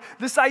tie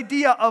this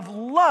idea of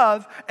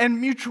love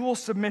and mutual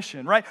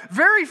submission, right?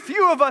 Very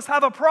few of us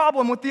have a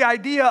problem with the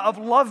idea of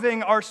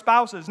loving our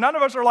spouses. None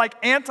of us are like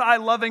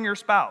anti-loving your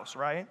spouse,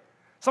 right?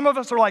 Some of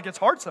us are like, it's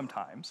hard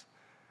sometimes,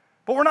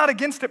 but we're not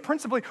against it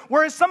principally.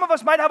 Whereas some of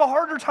us might have a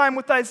harder time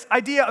with this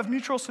idea of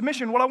mutual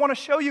submission. What I want to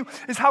show you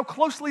is how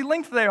closely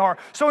linked they are.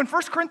 So in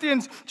 1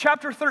 Corinthians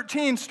chapter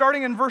 13,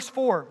 starting in verse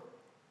 4,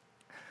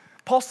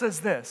 Paul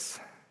says this.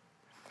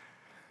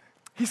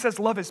 He says,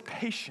 love is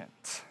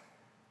patient.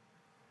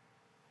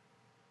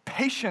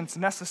 Patience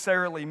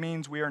necessarily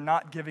means we are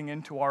not giving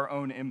in to our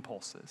own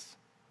impulses.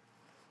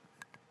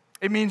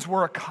 It means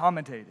we're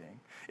accommodating.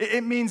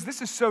 It means,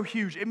 this is so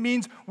huge, it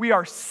means we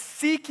are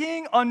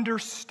seeking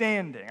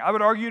understanding. I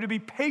would argue to be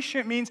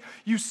patient means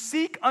you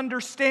seek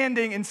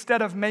understanding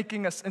instead of make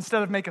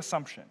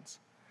assumptions.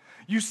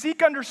 You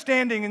seek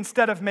understanding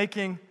instead of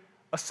making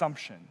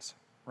assumptions,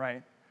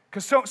 right?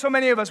 Because so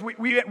many of us,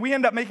 we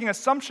end up making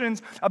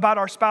assumptions about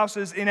our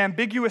spouses in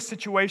ambiguous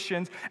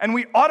situations, and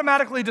we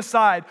automatically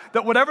decide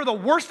that whatever the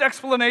worst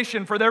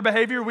explanation for their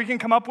behavior we can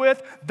come up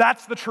with,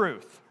 that's the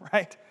truth,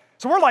 right?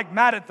 So we're like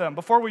mad at them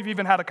before we've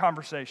even had a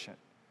conversation.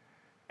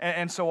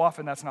 And so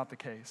often that's not the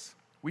case.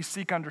 We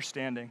seek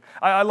understanding.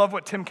 I love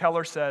what Tim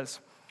Keller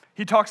says.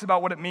 He talks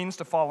about what it means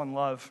to fall in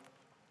love.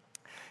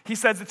 He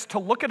says it's to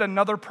look at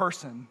another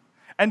person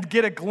and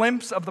get a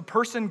glimpse of the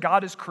person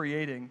God is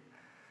creating,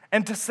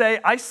 and to say,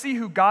 I see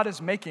who God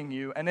is making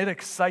you, and it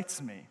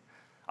excites me.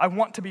 I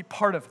want to be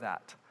part of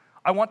that.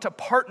 I want to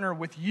partner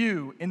with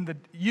you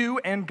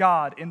and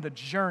God in the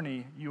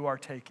journey you are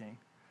taking.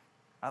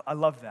 I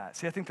love that.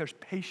 See, I think there's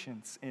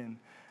patience in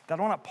that.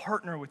 I want to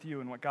partner with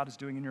you in what God is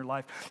doing in your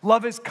life.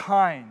 Love is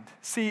kind.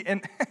 See,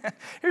 and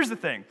here's the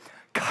thing.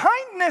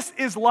 Kindness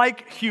is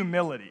like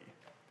humility.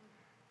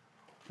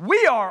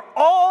 We are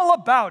all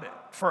about it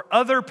for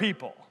other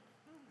people.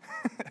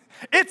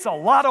 It's a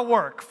lot of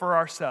work for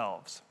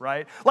ourselves,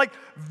 right? Like,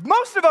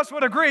 most of us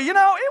would agree, it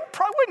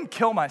probably wouldn't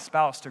kill my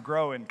spouse to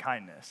grow in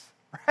kindness,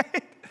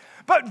 right?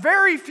 But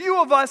very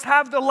few of us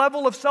have the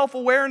level of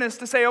self-awareness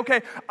to say,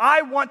 okay,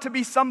 I want to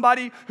be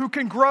somebody who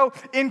can grow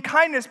in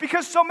kindness.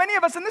 Because so many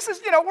of us, and this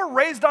is, we're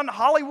raised on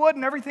Hollywood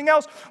and everything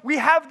else, we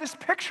have this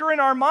picture in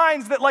our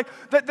minds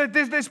that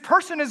this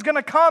person is going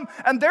to come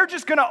and they're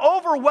just going to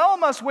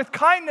overwhelm us with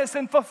kindness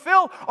and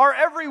fulfill our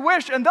every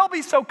wish. And they'll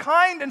be so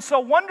kind and so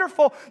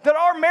wonderful that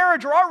our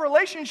marriage or our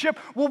relationship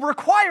will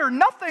require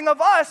nothing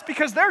of us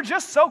because they're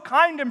just so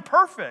kind and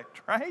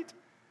perfect, right?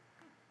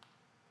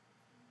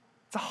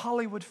 It's a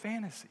Hollywood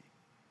fantasy.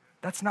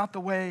 That's not the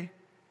way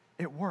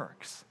it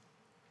works.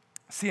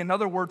 See,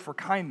 another word for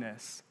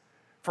kindness,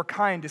 for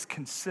kind, is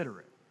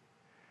considerate.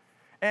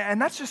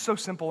 And that's just so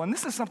simple. And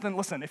this is something,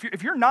 listen,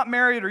 if you're not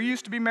married or you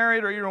used to be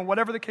married or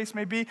whatever the case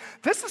may be,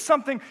 this is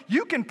something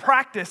you can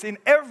practice in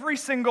every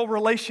single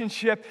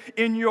relationship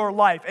in your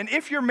life. And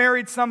if you're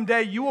married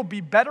someday, you will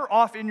be better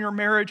off in your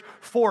marriage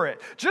for it.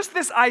 Just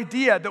this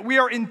idea that we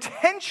are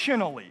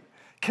intentionally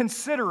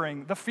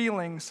considering the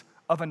feelings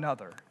of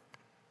another.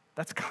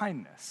 That's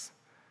kindness.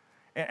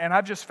 And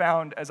I've just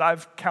found, as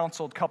I've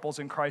counseled couples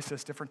in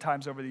crisis different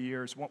times over the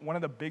years, one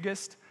of the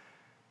biggest,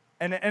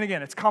 and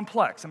again, it's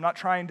complex. I'm not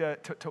trying to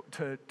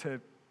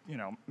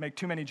make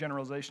too many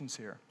generalizations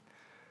here.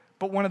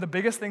 But one of the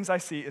biggest things I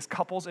see is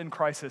couples in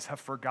crisis have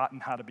forgotten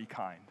how to be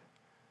kind.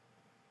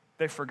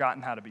 They've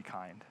forgotten how to be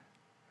kind.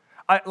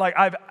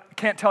 I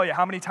can't tell you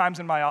how many times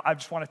I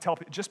just want to tell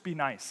people, just be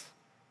nice.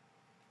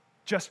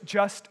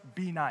 Just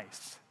be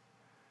nice.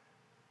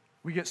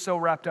 We get so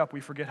wrapped up, we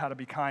forget how to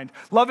be kind.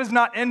 Love does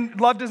not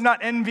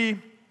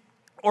envy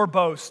or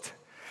boast.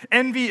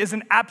 Envy is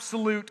an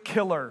absolute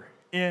killer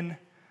in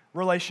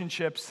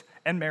relationships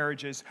and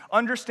marriages.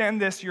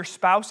 Understand this, your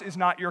spouse is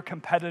not your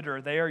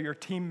competitor. They are your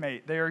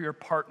teammate. They are your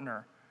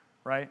partner,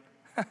 right?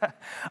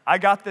 I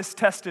got this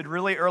tested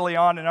really early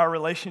on in our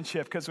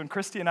relationship because when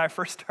Christy and I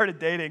first started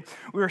dating,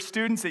 we were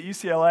students at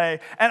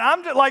UCLA, and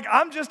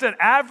I'm just an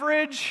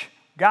average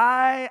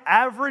guy,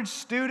 average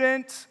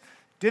student.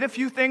 Did a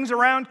few things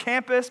around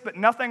campus, but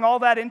nothing all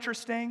that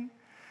interesting.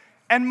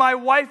 And my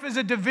wife is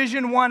a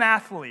Division I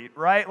athlete,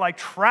 right? Like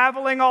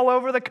traveling all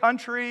over the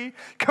country,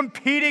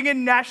 competing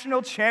in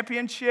national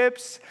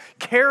championships,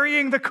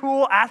 carrying the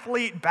cool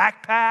athlete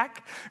backpack,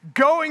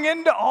 going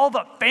into all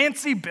the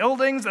fancy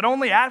buildings that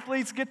only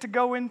athletes get to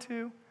go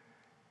into.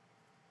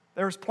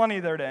 There was plenty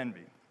there to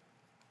envy.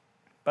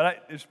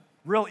 But it's a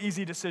real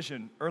easy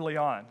decision early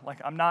on.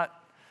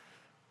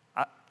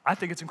 I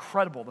think it's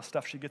incredible the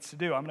stuff she gets to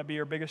do. I'm going to be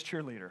her biggest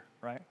cheerleader,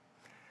 right?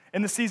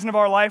 In the season of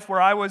our life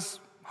where I was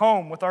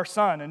home with our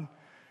son and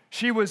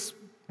she was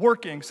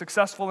working,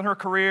 successful in her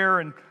career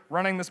and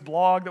running this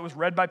blog that was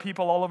read by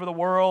people all over the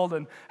world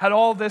and had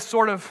all this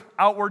sort of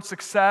outward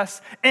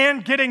success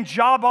and getting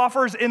job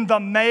offers in the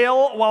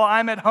mail while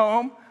I'm at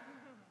home,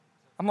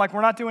 I'm like,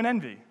 we're not doing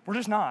envy. We're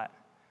just not.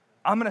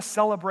 I'm going to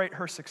celebrate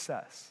her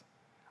success.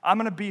 I'm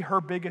going to be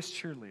her biggest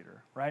cheerleader,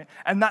 right?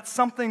 And that's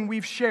something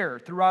we've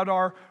shared throughout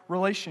our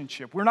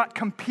relationship. We're not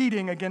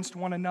competing against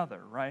one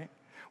another, right?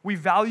 We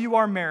value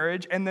our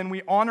marriage, and then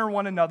we honor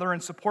one another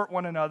and support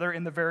one another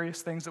in the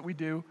various things that we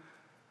do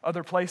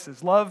other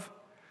places. Love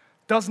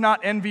does not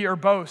envy or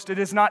boast. It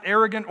is not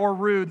arrogant or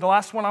rude. The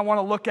last one I want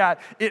to look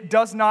at, it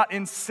does not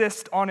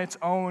insist on its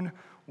own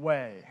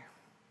way.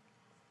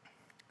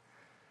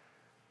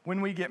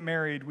 When we get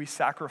married, we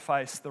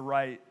sacrifice the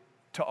right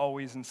to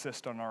always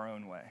insist on our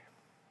own way.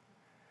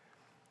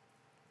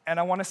 And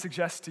I want to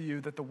suggest to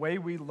you that the way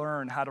we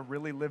learn how to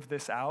really live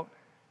this out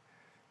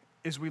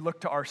is we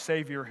look to our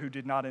Savior who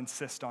did not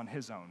insist on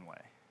his own way.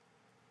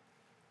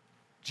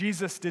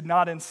 Jesus did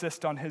not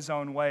insist on his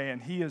own way,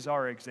 and he is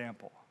our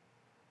example.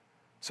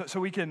 So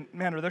we can,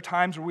 are there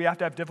times where we have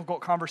to have difficult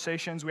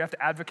conversations, we have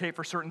to advocate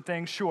for certain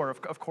things? Sure,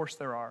 of course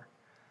there are.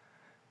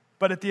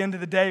 But at the end of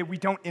the day, we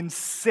don't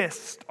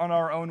insist on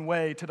our own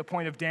way to the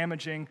point of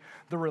damaging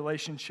the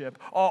relationship.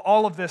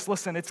 All of this,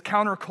 listen, it's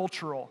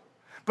countercultural.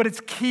 But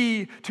it's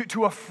key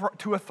to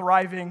a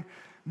thriving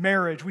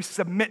marriage. We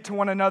submit to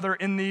one another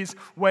in these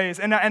ways.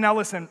 And now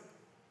listen,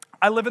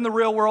 I live in the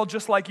real world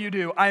just like you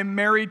do. I'm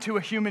married to a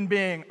human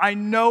being. I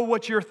know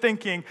what you're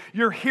thinking.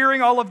 You're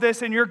hearing all of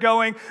this and you're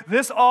going,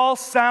 this all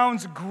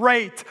sounds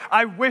great.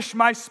 I wish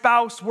my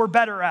spouse were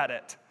better at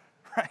it,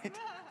 right?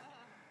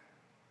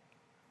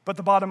 But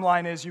the bottom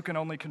line is you can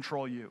only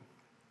control you.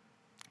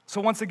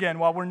 So once again,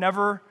 while we're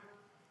never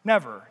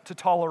to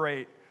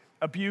tolerate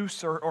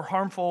abuse or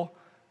harmful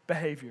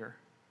behavior,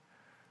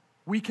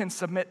 we can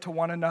submit to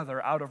one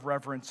another out of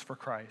reverence for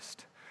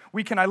Christ.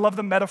 I love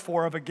the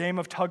metaphor of a game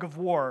of tug of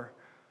war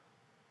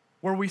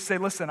where we say,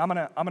 listen, I'm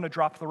gonna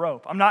drop the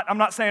rope. I'm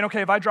not saying,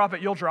 okay, if I drop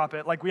it, you'll drop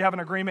it. Like we have an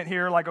agreement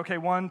here, like, okay,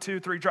 1, 2,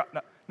 3,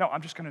 drop. No,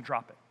 I'm just gonna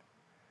drop it.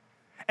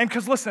 And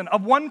because listen, a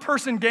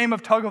one-person game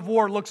of tug of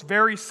war looks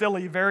very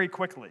silly very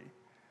quickly.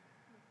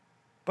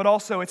 But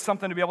also it's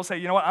something to be able to say,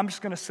 you know what, I'm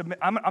just gonna submit,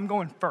 I'm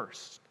going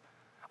first.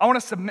 I want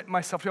to submit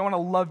myself to you. I want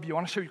to love you. I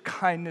want to show you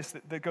kindness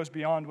that goes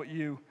beyond what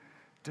you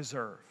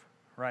deserve,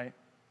 right?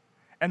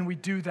 And we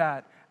do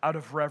that out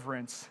of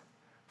reverence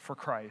for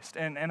Christ.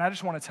 And I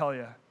just want to tell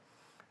you,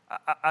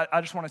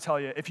 I just want to tell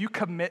you, if you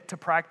commit to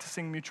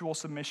practicing mutual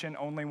submission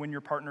only when your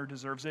partner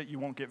deserves it, you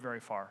won't get very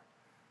far.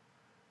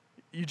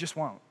 You just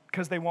won't,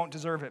 because they won't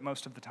deserve it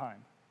most of the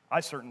time. I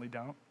certainly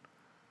don't.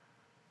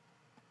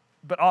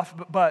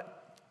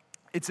 But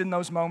it's in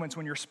those moments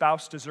when your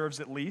spouse deserves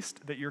it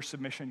least that your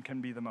submission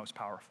can be the most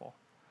powerful.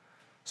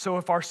 So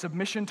if our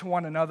submission to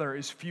one another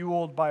is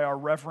fueled by our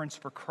reverence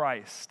for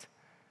Christ,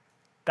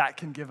 that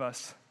can give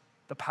us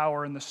the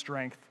power and the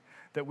strength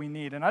that we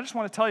need. And I just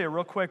want to tell you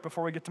real quick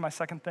before we get to my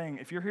second thing,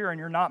 if you're here and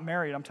you're not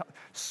married,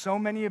 so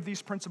many of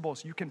these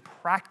principles, you can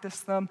practice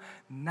them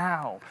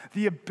now.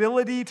 The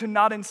ability to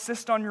not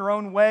insist on your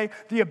own way,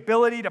 the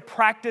ability to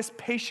practice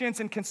patience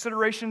and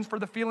considerations for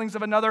the feelings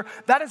of another,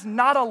 that is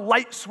not a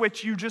light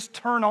switch you just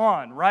turn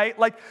on, right?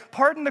 Like,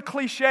 pardon the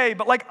cliche,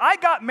 but like, I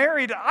got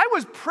married, I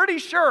was pretty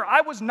sure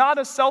I was not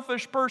a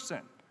selfish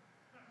person.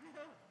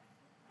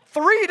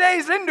 3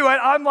 days into it,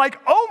 I'm like,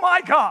 oh my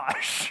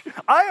gosh,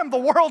 I am the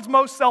world's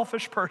most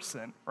selfish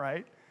person,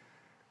 right?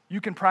 You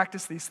can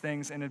practice these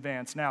things in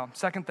advance. Now,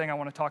 second thing I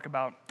want to talk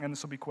about, and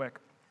this will be quick.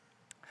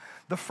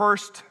 The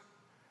first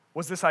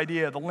was this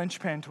idea, the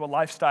linchpin to a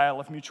lifestyle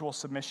of mutual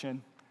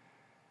submission,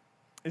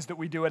 is that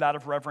we do it out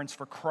of reverence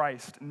for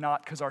Christ,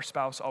 not because our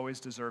spouse always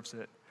deserves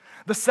it.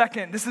 The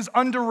second, this is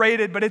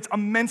underrated, but it's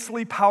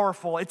immensely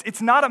powerful.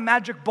 It's not a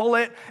magic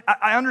bullet.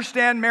 I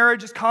understand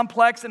marriage is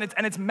complex and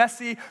it's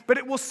messy, but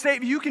it will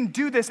save you. Can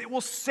do this. It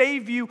will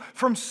save you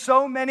from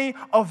so many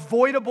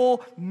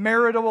avoidable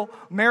marital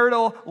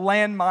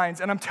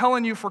landmines. And I'm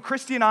telling you, for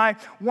Christy and I,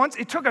 once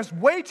it took us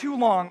way too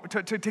long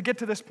to get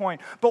to this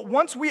point, but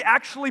once we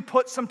actually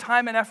put some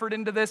time and effort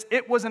into this,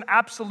 it was an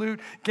absolute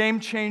game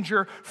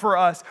changer for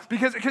us.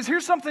 Because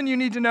here's something you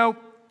need to know.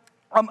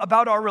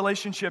 About our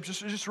relationships,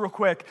 just real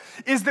quick,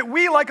 is that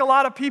we, like a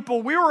lot of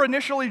people, we were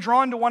initially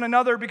drawn to one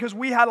another because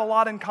we had a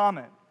lot in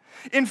common.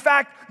 In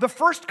fact, the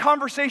first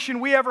conversation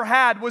we ever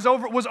had was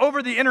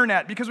over the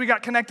internet because we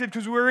got connected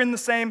because we were in the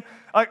same,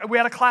 we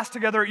had a class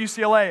together at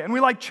UCLA, and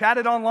we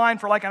chatted online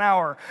for like an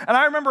hour. And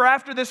I remember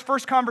after this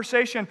first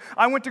conversation,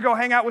 I went to go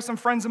hang out with some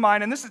friends of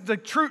mine, and this is the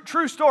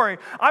true story.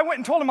 I went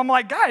and told them, I'm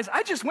like, guys,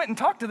 I just went and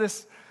talked to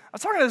this. I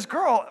was talking to this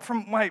girl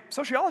from my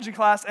sociology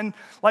class, and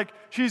like,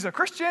 she's a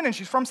Christian, and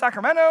she's from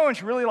Sacramento, and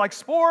she really likes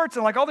sports,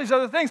 and like all these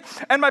other things.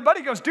 And my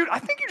buddy goes, dude, I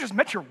think you just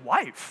met your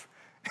wife.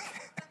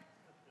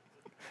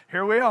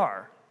 Here we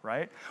are,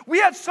 right? We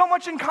had so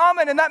much in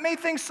common, and that made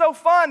things so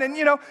fun. And,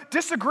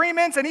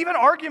 disagreements and even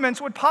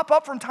arguments would pop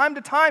up from time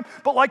to time,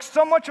 but like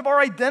so much of our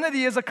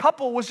identity as a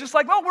couple was just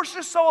like, well, we're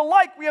just so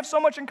alike. We have so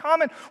much in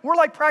common. We're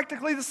like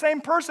practically the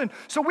same person.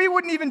 So we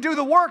wouldn't even do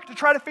the work to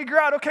try to figure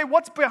out, okay,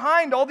 what's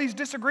behind all these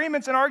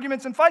disagreements and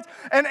arguments and fights?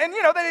 And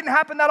they didn't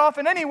happen that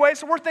often anyway,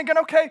 so we're thinking,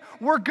 okay,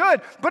 we're good.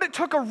 But it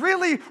took a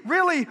really,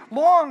 really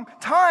long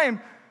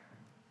time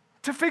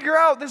to figure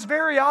out this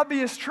very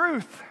obvious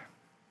truth,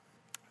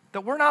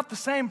 that we're not the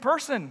same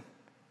person.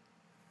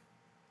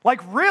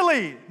 Like,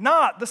 really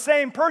not the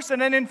same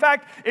person. And in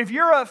fact, if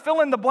you're a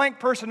fill-in-the-blank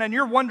person and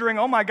you're wondering,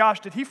 oh my gosh,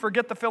 did he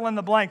forget the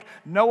fill-in-the-blank?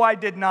 No, I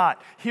did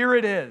not. Here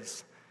it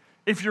is.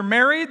 If you're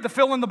married, the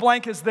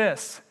fill-in-the-blank is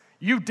this: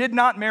 you did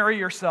not marry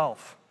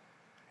yourself.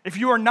 If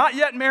you are not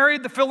yet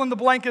married, the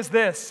fill-in-the-blank is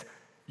this: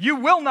 you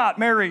will not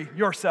marry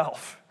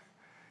yourself.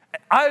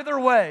 Either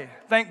way,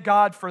 thank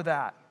God for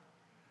that.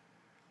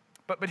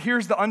 But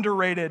here's the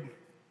underrated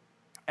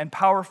and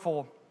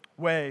powerful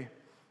way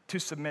to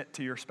submit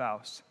to your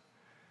spouse.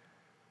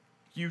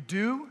 You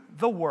do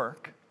the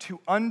work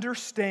to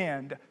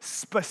understand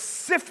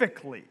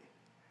specifically,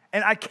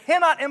 and I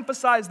cannot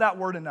emphasize that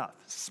word enough,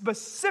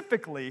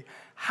 specifically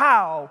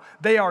how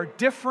they are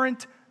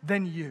different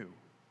than you.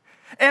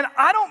 And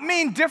I don't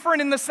mean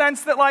different in the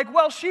sense that like,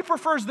 well, she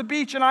prefers the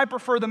beach and I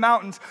prefer the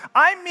mountains.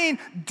 I mean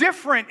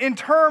different in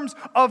terms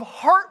of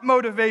heart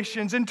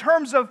motivations, in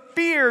terms of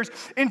fears,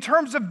 in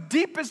terms of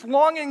deepest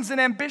longings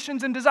and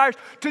ambitions and desires.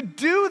 To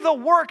do the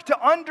work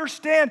to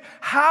understand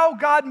how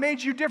God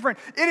made you different.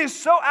 It is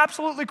so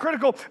absolutely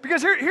critical,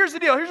 because here's the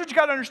deal. Here's what you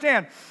got to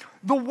understand.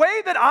 The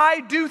way that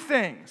I do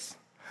things,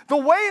 the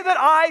way that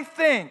I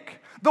think,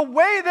 the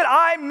way that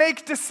I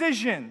make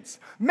decisions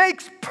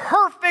makes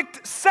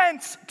perfect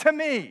sense to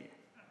me.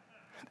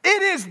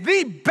 It is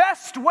the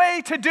best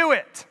way to do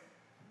it.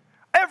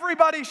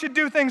 Everybody should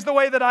do things the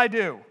way that I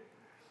do.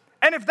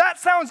 And if that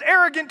sounds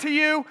arrogant to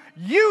you,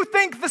 you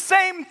think the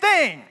same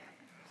thing.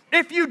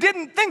 If you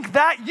didn't think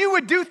that, you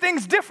would do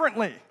things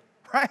differently,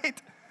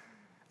 right?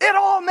 It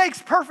all makes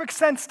perfect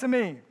sense to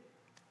me.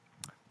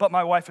 But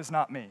my wife is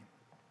not me.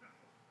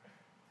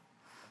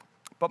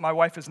 But my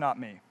wife is not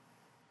me.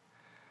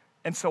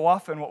 And so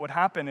often what would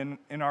happen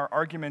in our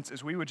arguments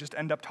is we would just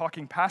end up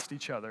talking past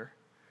each other,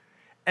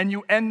 and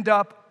you end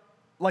up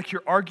like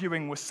you're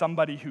arguing with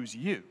somebody who's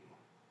you.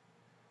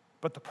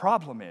 But the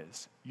problem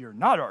is, you're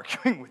not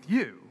arguing with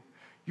you.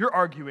 You're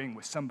arguing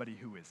with somebody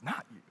who is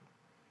not you.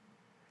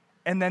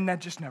 And then that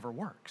just never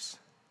works.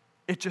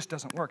 It just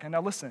doesn't work. And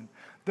now listen,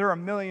 there are a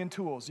million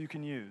tools you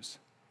can use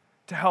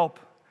to help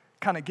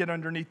kind of get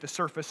underneath the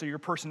surface of your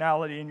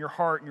personality and your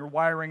heart and your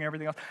wiring and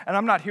everything else. And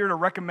I'm not here to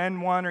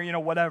recommend one or,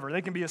 whatever.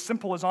 They can be as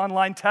simple as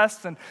online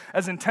tests and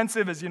as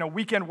intensive as,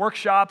 weekend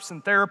workshops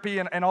and therapy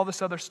and all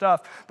this other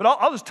stuff. But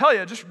I'll just tell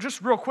you,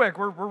 just real quick,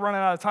 we're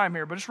running out of time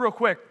here, but just real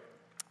quick,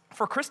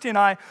 for Christy and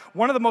I,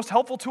 one of the most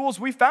helpful tools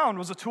we found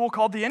was a tool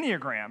called the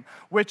Enneagram,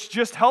 which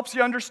just helps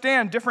you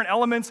understand different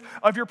elements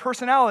of your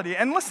personality.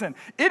 And listen,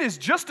 it is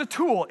just a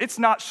tool. It's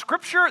not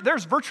scripture.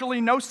 There's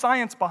virtually no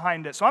science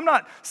behind it. So I'm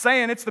not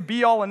saying it's the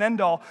be-all and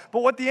end-all,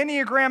 but what the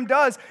Enneagram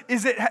does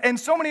is and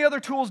so many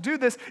other tools do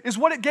this, is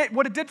what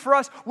it did for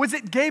us was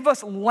it gave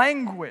us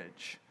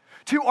language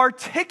to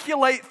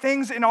articulate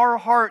things in our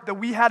heart that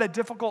we had a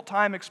difficult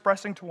time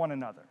expressing to one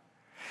another.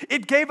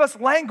 It gave us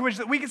language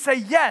that we could say,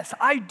 yes,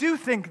 I do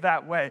think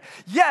that way.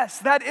 Yes,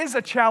 that is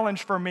a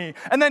challenge for me.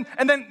 And then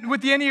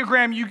with the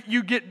Enneagram,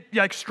 you get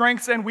like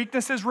strengths and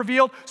weaknesses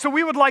revealed. So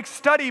we would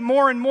study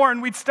more and more,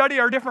 and we'd study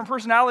our different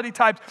personality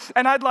types.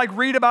 And I'd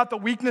read about the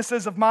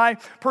weaknesses of my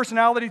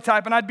personality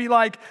type, and I'd be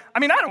like, I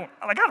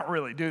don't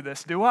really do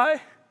this, do I?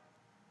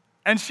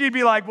 And she'd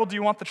be like, well, do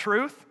you want the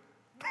truth?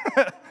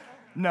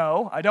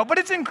 No, I don't. But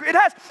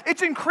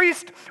it's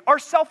increased our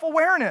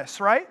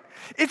self-awareness, right?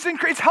 It's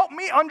helped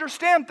me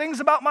understand things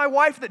about my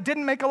wife that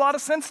didn't make a lot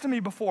of sense to me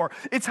before.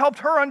 It's helped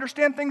her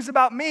understand things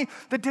about me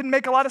that didn't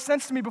make a lot of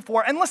sense to me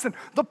before. And listen,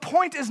 the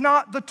point is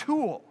not the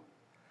tool.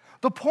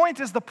 The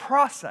point is the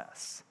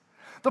process.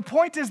 The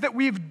point is that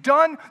we've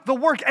done the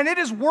work, and it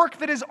is work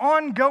that is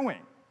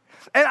ongoing.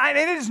 And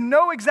it is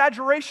no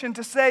exaggeration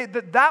to say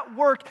that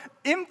work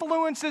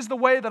influences the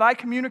way that I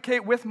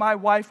communicate with my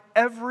wife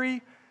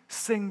every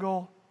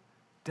single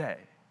day.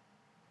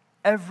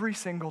 Every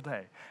single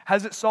day.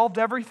 Has it solved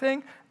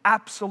everything?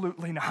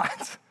 Absolutely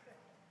not.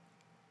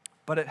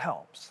 But it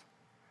helps.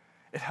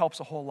 It helps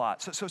a whole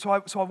lot. So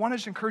I want to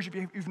just encourage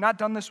you, if you've not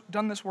done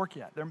this work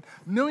yet, there are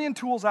a million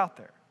tools out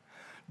there.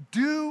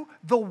 Do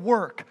the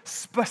work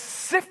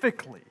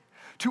specifically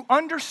to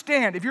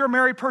understand, if you're a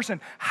married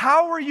person,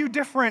 how are you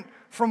different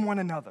from one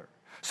another?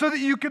 So that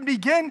you can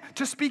begin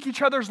to speak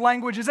each other's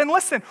languages. And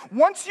listen,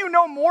 once you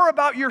know more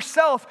about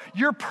yourself,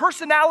 your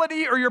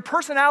personality or your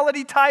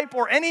personality type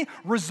or any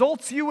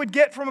results you would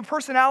get from a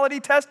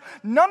personality test,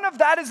 none of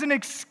that is an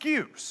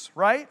excuse,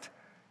 right?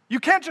 You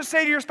can't just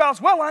say to your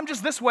spouse, well, I'm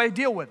just this way,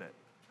 deal with it.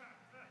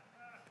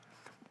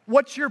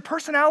 What your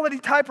personality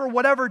type or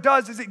whatever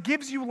does is it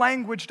gives you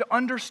language to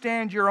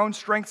understand your own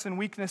strengths and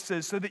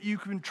weaknesses so that you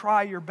can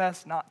try your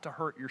best not to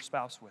hurt your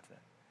spouse with it.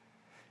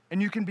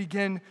 And you can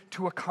begin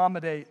to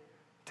accommodate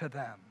to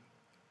them.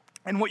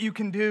 And what you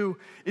can do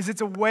is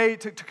it's a way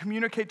to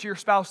communicate to your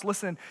spouse,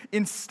 listen,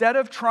 instead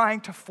of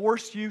trying to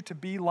force you to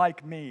be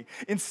like me,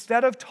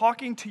 instead of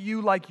talking to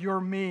you like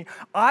you're me,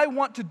 I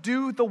want to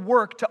do the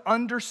work to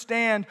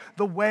understand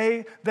the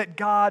way that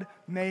God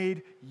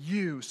made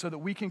you so that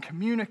we can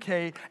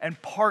communicate and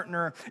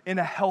partner in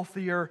a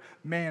healthier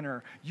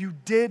manner. You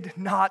did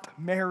not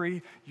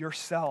marry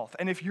yourself.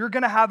 And if you're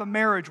going to have a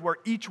marriage where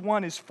each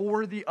one is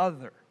for the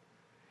other,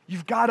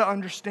 you've got to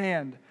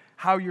understand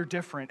how you're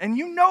different. And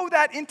you know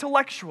that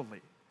intellectually,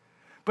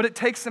 but it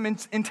takes some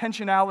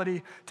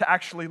intentionality to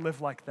actually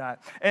live like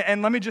that.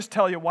 And let me just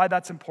tell you why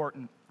that's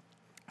important.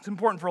 It's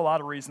important for a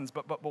lot of reasons,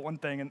 but one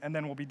thing, and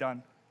then we'll be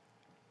done.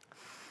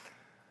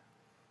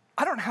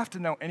 I don't have to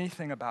know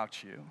anything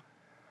about you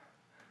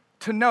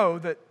to know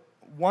that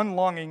one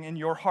longing in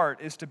your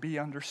heart is to be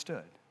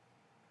understood.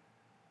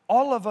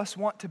 All of us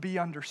want to be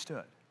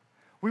understood.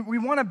 We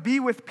want to be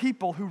with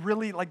people who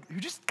really,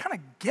 who just kind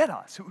of get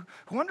us,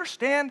 who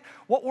understand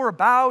what we're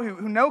about,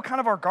 who know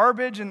kind of our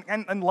garbage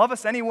and love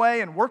us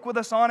anyway and work with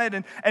us on it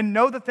and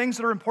know the things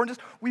that are important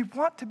to us. We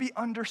want to be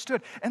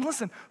understood. And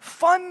listen,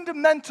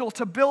 fundamental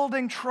to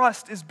building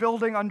trust is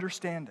building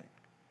understanding.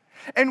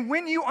 And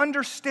when you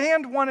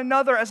understand one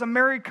another as a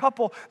married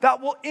couple,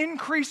 that will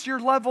increase your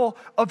level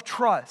of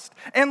trust.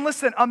 And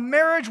listen, a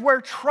marriage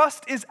where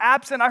trust is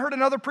absent, I heard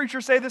another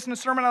preacher say this in a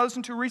sermon I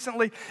listened to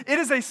recently, it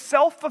is a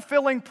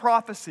self-fulfilling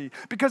prophecy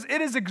because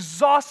it is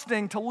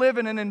exhausting to live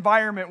in an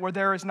environment where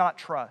there is not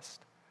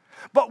trust.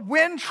 But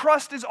when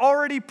trust is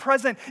already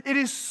present, it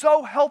is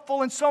so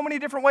helpful in so many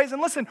different ways.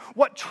 And listen,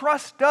 what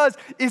trust does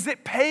is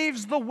it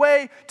paves the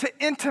way to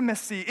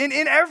intimacy in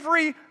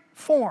every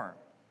form.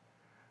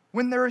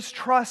 When there is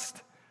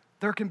trust,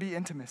 there can be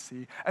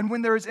intimacy. And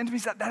when there is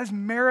intimacy, that is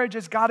marriage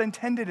as God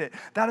intended it.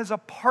 That is a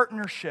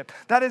partnership.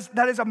 That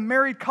is a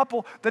married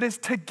couple that is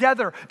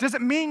together. Does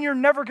it mean you're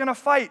never going to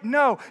fight?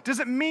 No. Does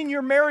it mean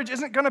your marriage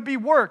isn't going to be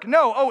work?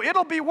 No. Oh,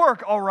 it'll be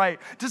work, all right.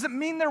 Does it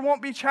mean there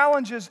won't be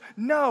challenges?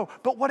 No.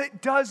 But what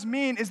it does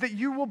mean is that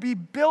you will be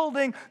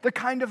building the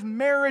kind of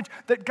marriage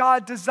that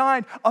God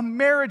designed, a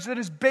marriage that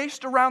is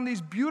based around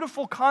these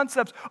beautiful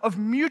concepts of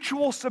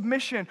mutual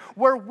submission,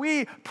 where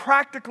we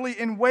practically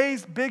in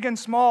ways big and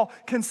small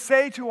can say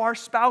to our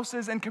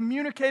spouses and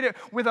communicate it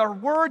with our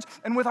words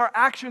and with our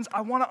actions, I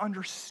want to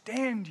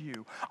understand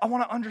you. I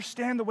want to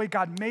understand the way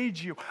God made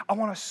you. I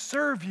want to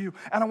serve you,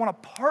 and I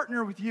want to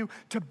partner with you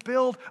to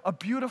build a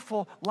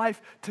beautiful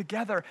life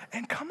together.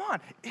 And come on,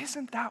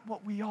 isn't that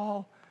what we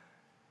all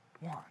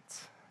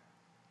want?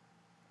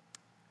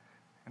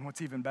 And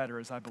what's even better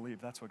is I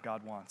believe that's what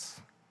God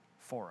wants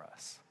for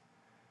us,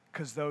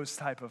 because those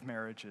type of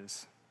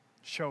marriages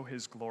show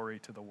his glory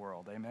to the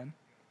world. Amen?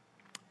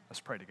 Let's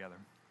pray together.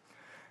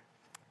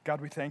 God,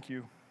 we thank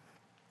you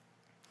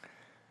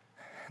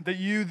that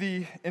you,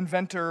 the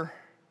inventor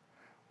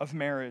of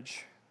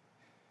marriage,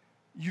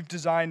 you've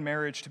designed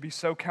marriage to be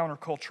so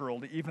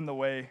countercultural to even the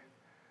way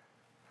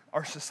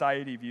our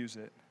society views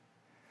it.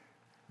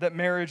 That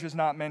marriage is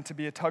not meant to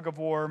be a tug of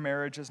war.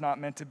 Marriage is not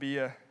meant to be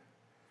a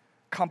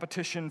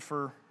competition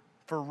for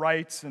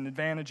rights and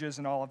advantages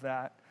and all of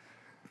that.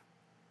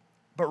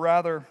 But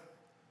rather,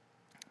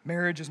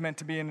 marriage is meant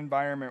to be an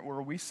environment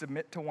where we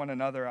submit to one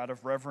another out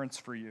of reverence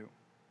for you.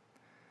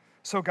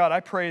 So God, I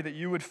pray that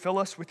you would fill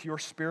us with your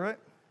Spirit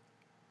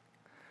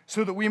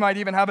so that we might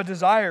even have a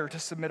desire to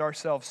submit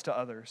ourselves to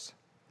others.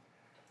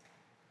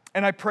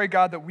 And I pray,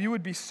 God, that we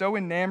would be so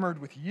enamored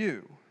with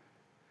you,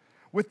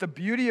 with the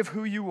beauty of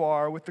who you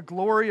are, with the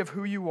glory of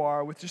who you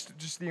are, with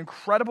just the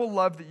incredible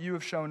love that you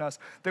have shown us,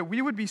 that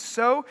we would be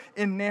so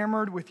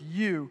enamored with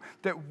you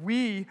that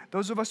we,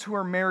 those of us who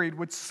are married,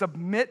 would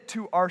submit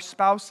to our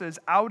spouses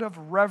out of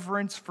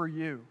reverence for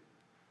you.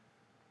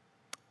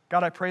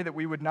 God, I pray that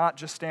we would not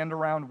just stand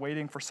around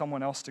waiting for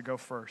someone else to go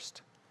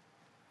first,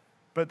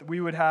 but that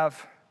we would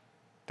have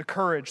the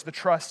courage, the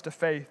trust, the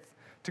faith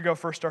to go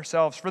first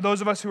ourselves. For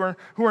those of us who are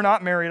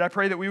not married, I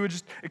pray that we would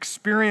just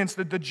experience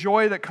the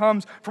joy that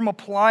comes from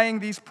applying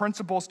these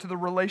principles to the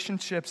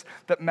relationships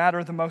that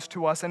matter the most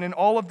to us. And in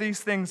all of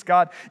these things,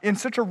 God, in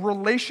such a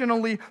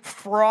relationally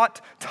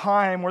fraught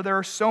time where there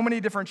are so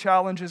many different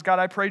challenges, God,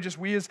 I pray just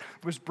we as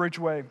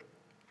Bridgeway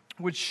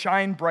would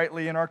shine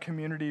brightly in our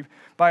community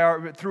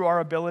through our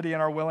ability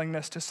and our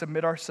willingness to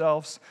submit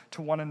ourselves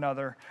to one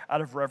another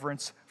out of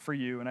reverence for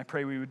you. And I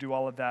pray we would do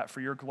all of that for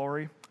your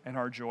glory and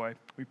our joy.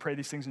 We pray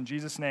these things in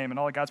Jesus' name. And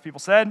all of God's people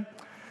said,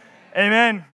 Amen.